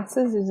to use my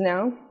scissors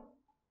now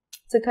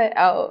to cut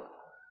out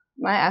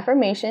my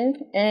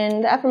affirmation.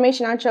 And the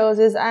affirmation I chose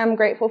is, I am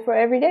grateful for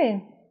every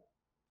day.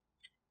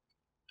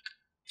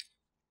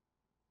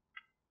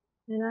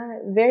 And I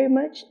very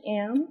much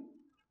am.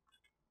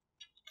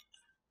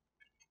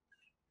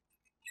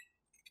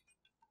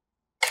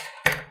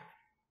 I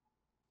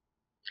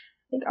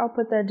think I'll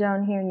put that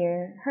down here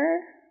near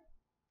her.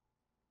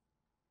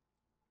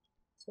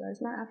 So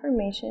that's my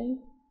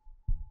affirmation.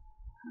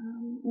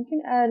 You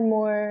can add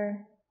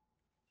more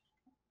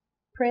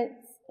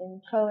prints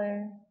and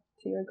color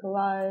to your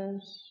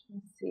collage.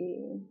 Let's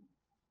see.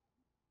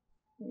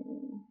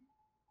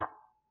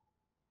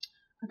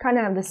 I kind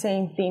of have the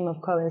same theme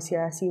of colors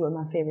here. I see what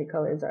my favorite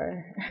colors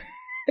are.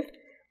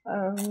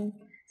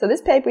 So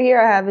this paper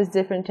here I have is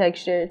different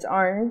texture. It's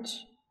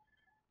orange.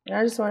 And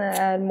I just want to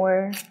add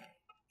more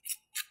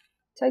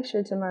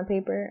texture to my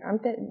paper. I'm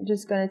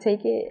just going to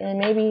take it and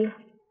maybe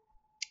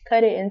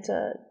cut it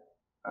into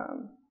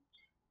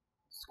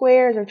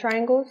squares or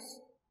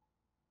triangles.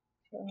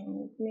 So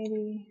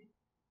maybe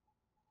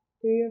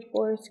 3 or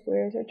 4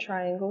 squares or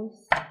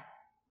triangles.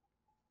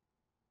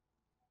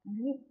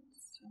 Alright,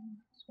 so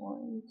it's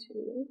 1,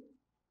 2,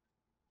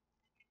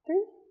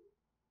 3.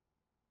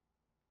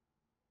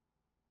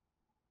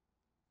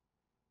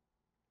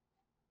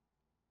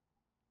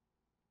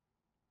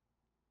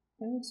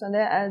 Okay, so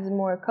that adds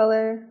more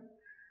color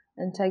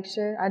and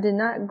texture. I did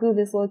not glue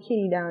this little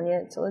kitty down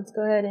yet, so let's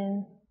go ahead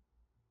and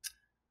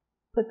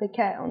put the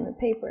cat on the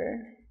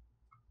paper.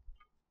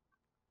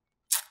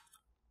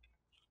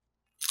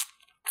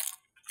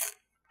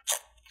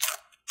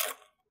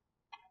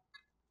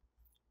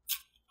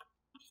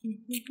 Okay.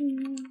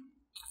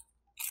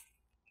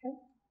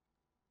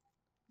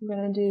 I'm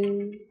gonna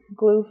do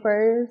glue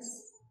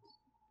first,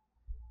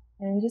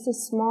 and just a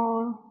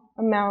small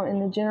amount in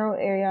the general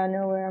area. I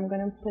know where I'm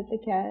gonna put the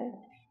cat.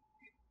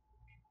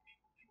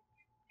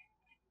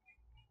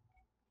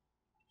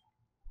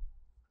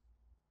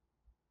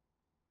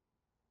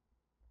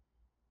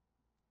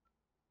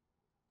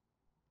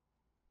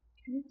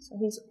 Okay, so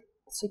he's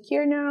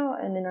secure now,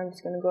 and then I'm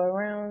just gonna go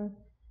around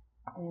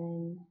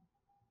and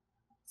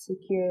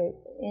secure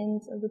the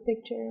ends of the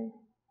picture.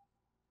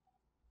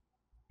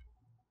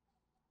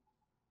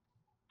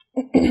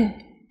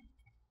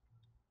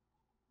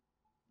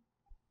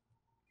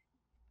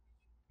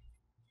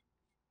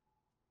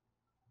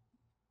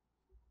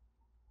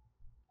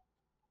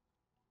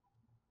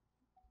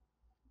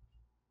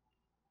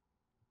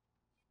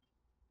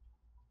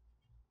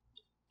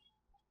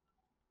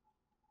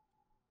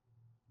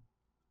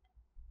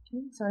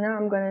 So now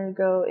I'm going to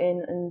go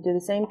in and do the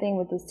same thing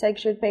with this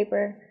textured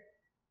paper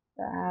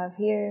that I have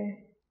here.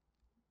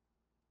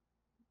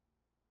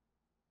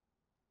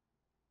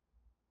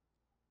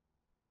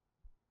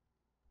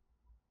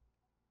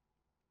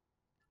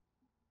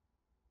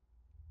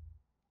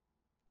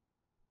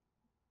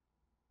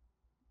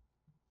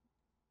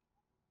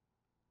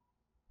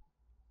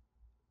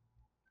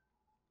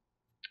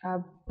 I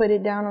put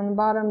it down on the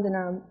bottom, then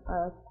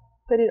I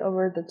put it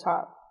over the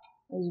top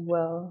as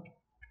well.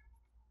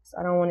 So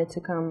I don't want it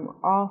to come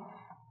off.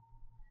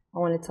 I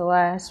want it to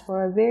last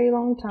for a very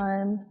long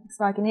time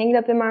so I can hang it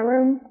up in my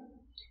room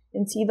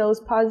and see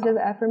those positive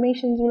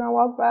affirmations when I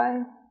walk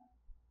by.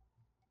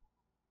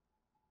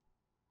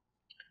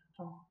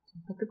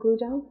 Put the glue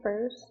down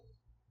first.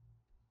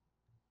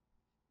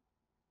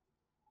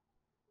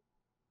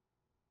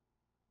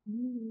 There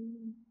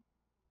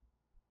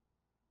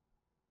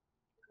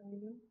we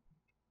go.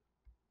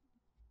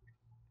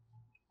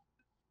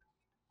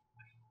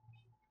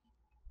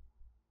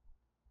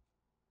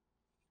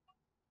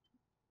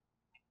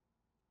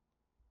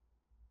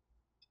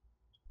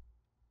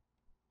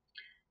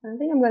 I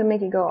think I'm going to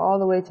make it go all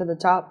the way to the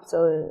top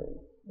so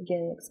it,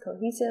 again, looks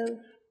cohesive.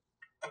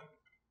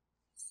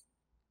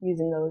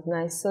 Using those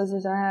nice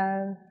scissors I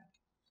have.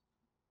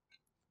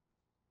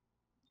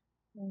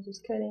 I'm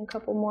just cutting a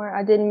couple more.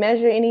 I didn't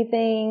measure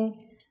anything.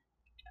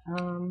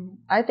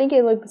 I think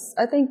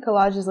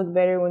collages look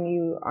better when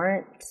you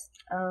aren't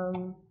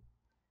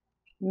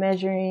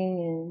measuring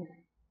and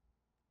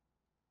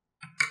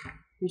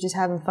you're just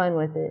having fun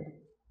with it.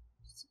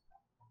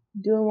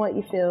 Doing what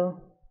you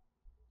feel.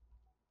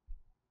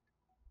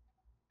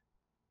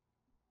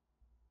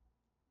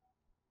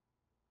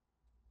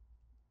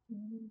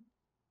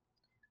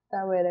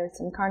 That way there's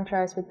some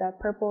contrast with that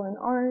purple and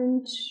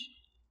orange.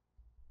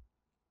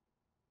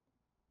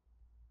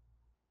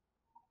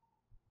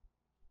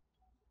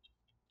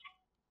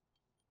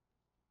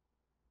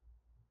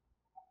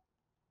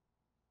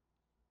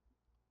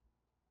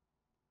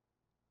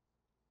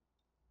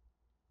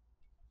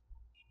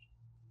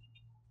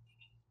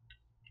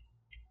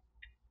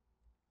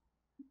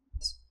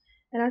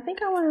 And I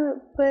think I want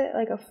to put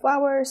like a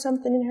flower or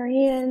something in her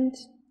hand.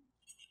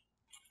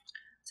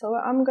 So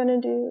what I'm going to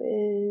do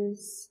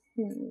is,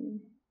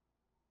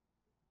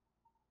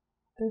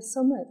 there's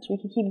so much. We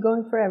can keep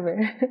going forever.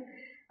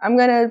 I'm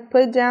going to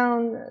put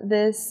down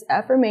this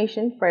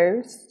affirmation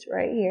first,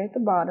 right here at the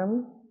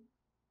bottom.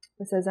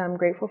 It says, I'm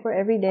grateful for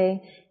every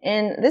day.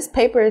 And this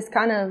paper is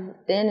kind of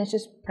thin. It's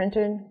just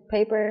printed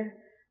paper.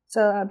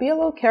 So be a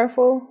little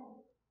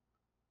careful.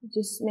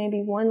 Just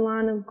maybe one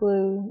line of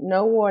glue,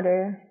 no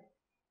water.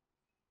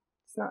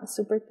 It's not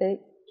super thick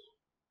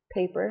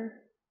paper.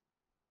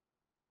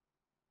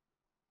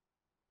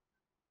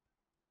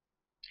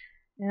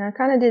 And I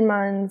kind of did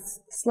mine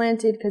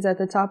slanted because at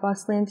the top I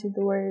slanted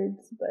the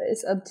words, but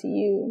it's up to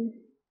you.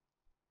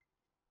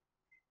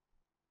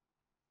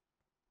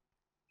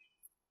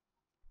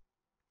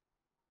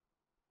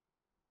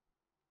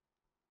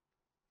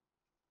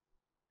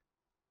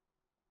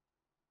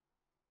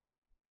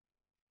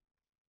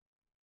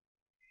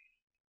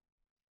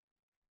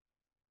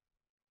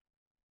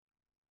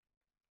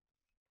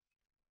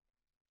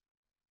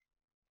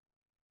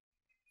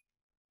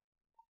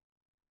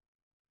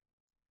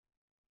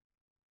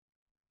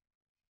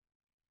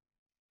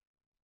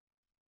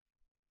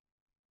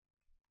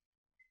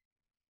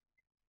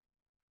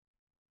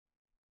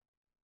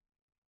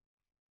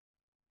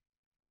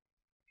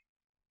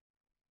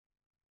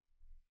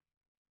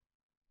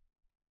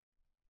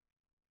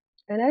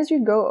 And as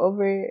you go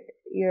over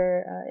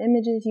your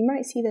images, you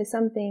might see that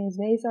some things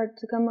may start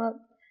to come up.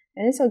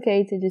 And it's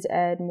okay to just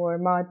add more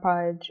Mod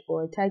Podge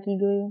or tacky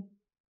glue.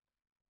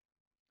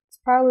 It's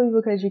probably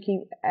because you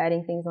keep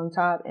adding things on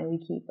top and we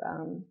keep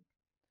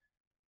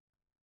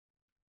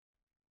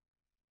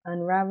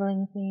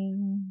unraveling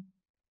things.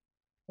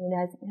 And it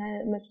hasn't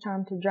had much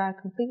time to dry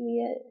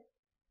completely yet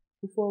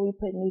before we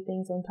put new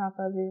things on top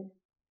of it.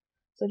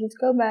 So just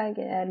go back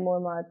and add more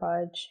Mod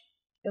Podge.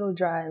 It'll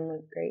dry and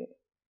look great.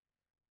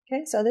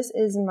 Okay, so this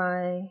is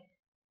my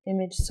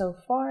image so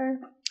far.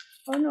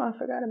 Oh no, I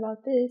forgot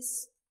about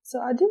this. So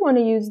I do want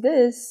to use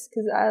this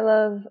because I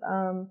love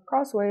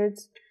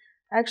crosswords.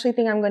 I actually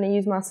think I'm going to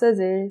use my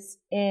scissors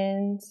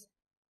and just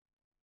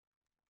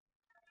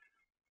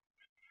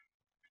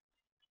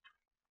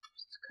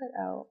cut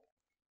out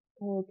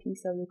a little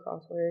piece of the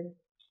crossword.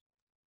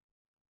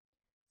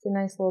 It's a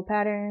nice little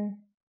pattern.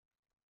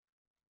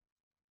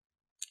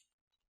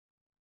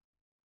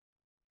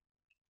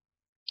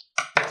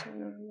 I don't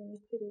know if I'm going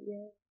to put it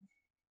yet.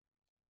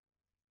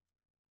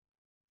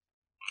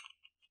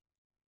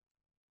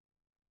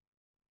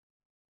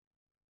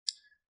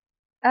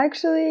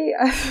 Actually,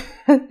 I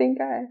think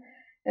I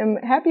am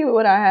happy with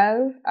what I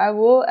have. I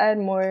will add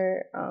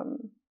more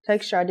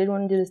texture. I did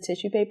want to do this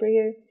tissue paper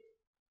here.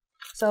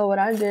 So what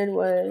I did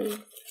was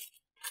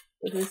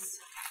it was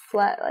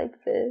flat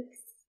like this.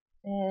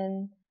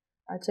 And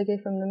I took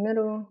it from the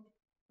middle.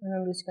 And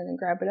I'm just going to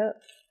grab it up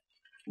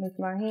with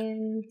my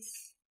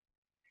hands.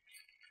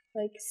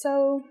 Like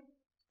so.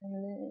 And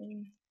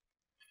then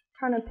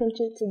kind of pinch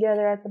it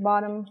together at the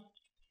bottom.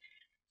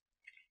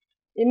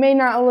 It may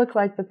not look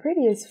like the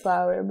prettiest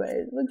flower, but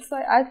it looks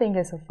like, I think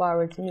it's a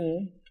flower to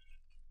me.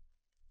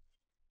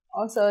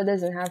 Also, it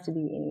doesn't have to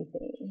be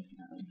anything.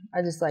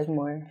 I just like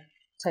more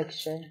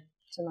texture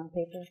to my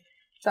paper.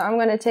 So I'm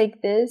going to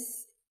take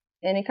this,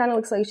 and it kind of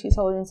looks like she's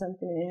holding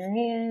something in her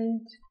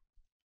hand.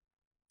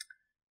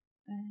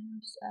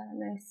 And just add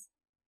a nice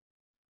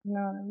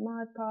amount of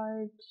Mod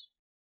Podge.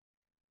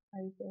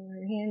 right there where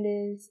her hand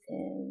is,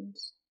 and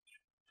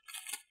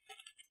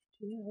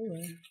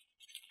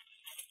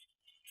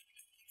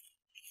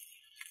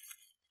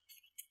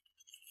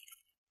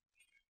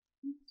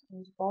I'm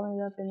just balling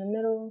it up in the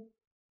middle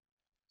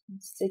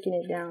and sticking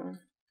it down.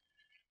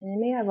 And it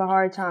may have a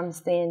hard time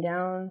staying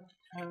down.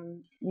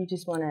 You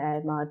just want to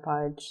add Mod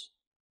Podge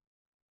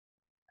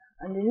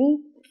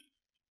underneath.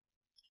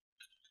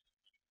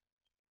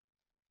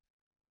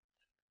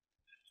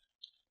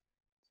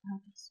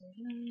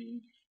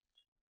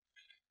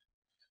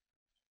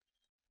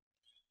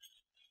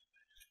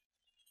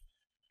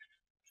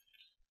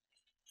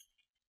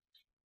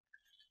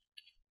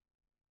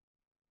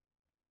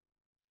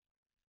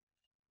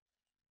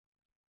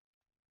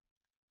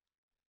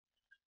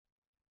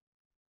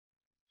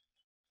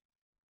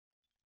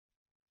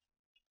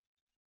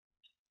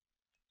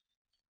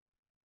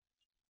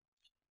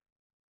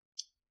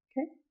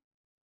 Okay.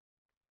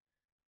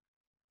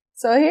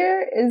 So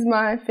here is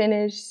my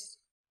finished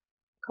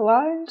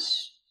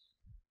collage.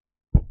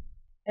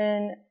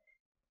 And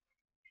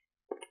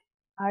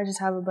I just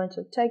have a bunch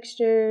of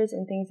textures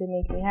and things that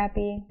make me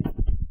happy.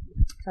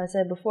 So I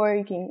said before,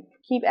 you can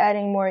keep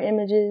adding more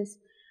images.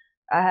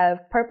 I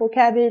have purple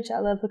cabbage. I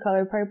love the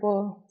color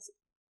purple. It's a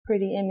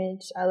pretty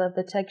image. I love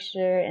the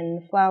texture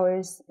and the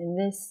flowers in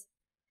this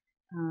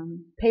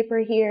paper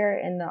here,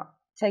 and the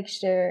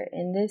texture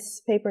in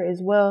this paper as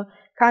well.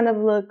 Kind of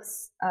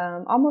looks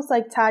almost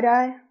like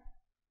tie-dye.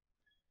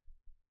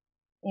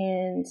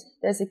 And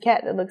there's a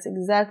cat that looks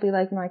exactly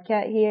like my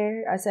cat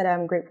here. I said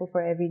I'm grateful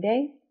for every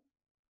day,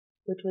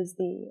 which was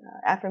the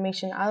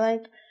affirmation I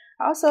like.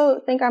 I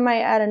also think I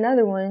might add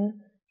another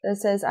one that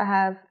says I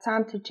have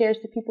time to cherish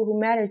the people who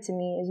matter to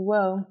me as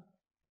well.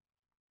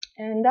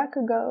 And that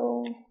could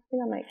go, I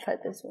think I might cut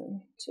this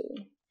one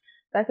too.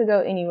 That could go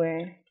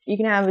anywhere. You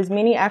can have as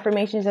many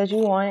affirmations as you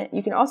want.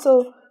 You can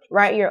also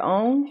write your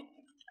own.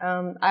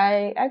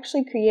 I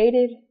actually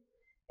created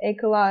a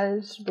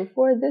collage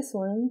before this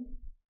one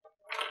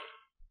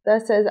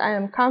that says I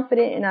am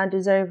confident and I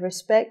deserve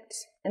respect.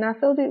 And I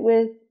filled it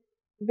with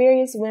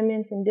various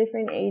women from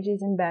different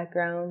ages and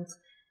backgrounds.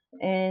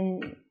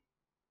 And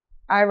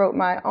I wrote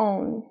my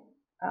own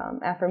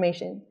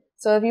affirmation.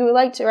 So if you would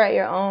like to write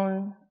your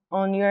own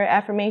on your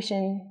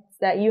affirmation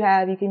that you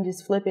have, you can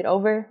just flip it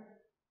over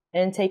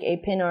and take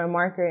a pen or a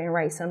marker and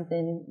write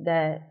something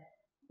that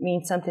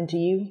means something to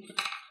you.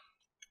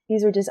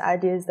 These were just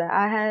ideas that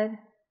I had,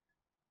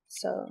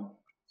 so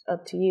it's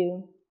up to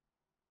you.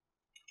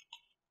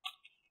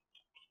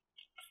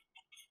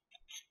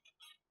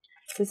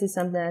 This is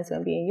something that's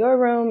going to be in your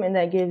room and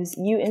that gives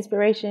you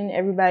inspiration.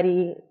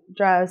 Everybody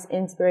draws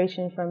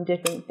inspiration from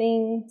different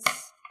things. I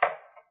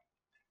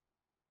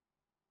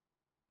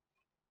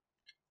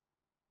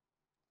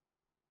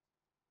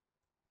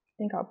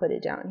think I'll put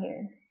it down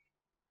here.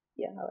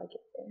 Yeah, I like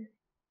it there.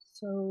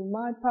 So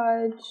Mod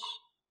Podge.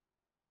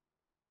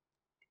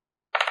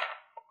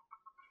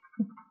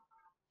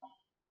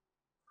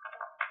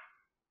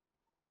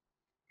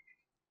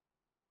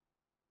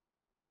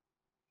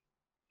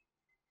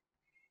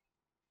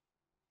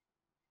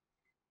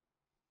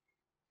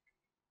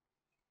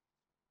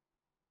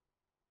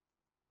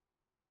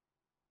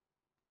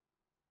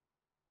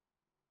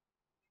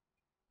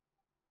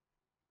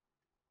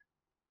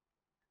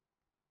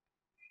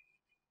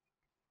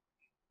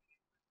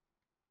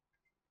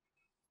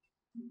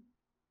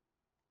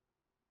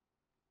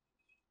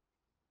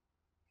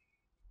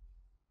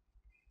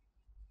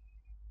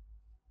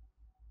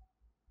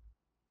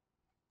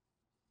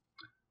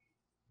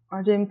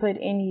 I didn't put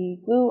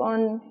any glue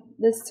on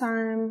this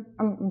time.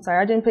 I'm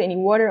sorry, I didn't put any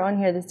water on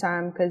here this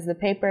time because the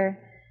paper,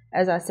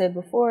 as I said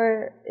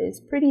before, is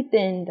pretty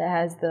thin that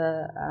has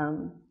the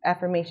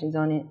affirmations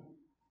on it.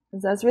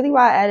 So that's really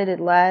why I added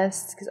it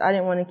last, because I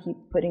didn't want to keep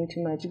putting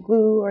too much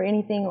glue or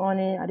anything on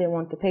it. I didn't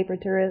want the paper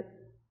to rip.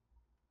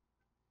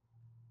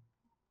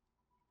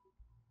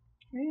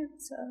 Alright,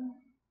 so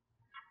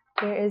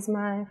here is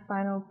my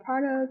final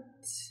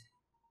product.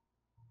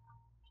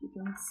 You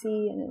can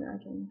see, and then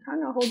I can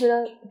kind of hold it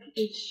up.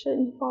 It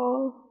shouldn't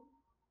fall.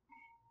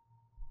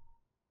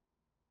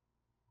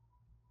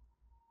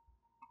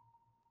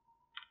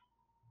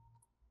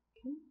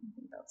 Okay, I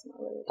think that's my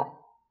lid.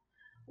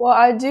 Well,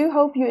 I do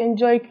hope you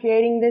enjoyed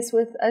creating this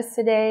with us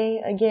today.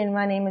 Again,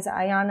 my name is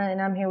Ayana,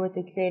 and I'm here with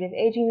the Creative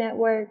Aging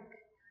Network.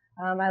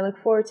 I look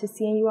forward to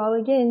seeing you all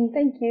again.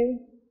 Thank you.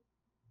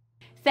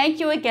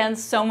 Thank you again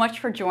so much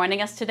for joining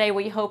us today.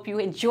 We hope you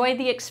enjoyed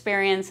the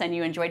experience and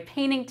you enjoyed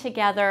painting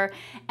together.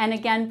 And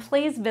again,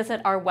 please visit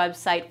our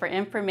website for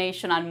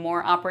information on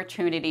more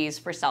opportunities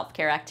for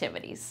self-care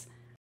activities.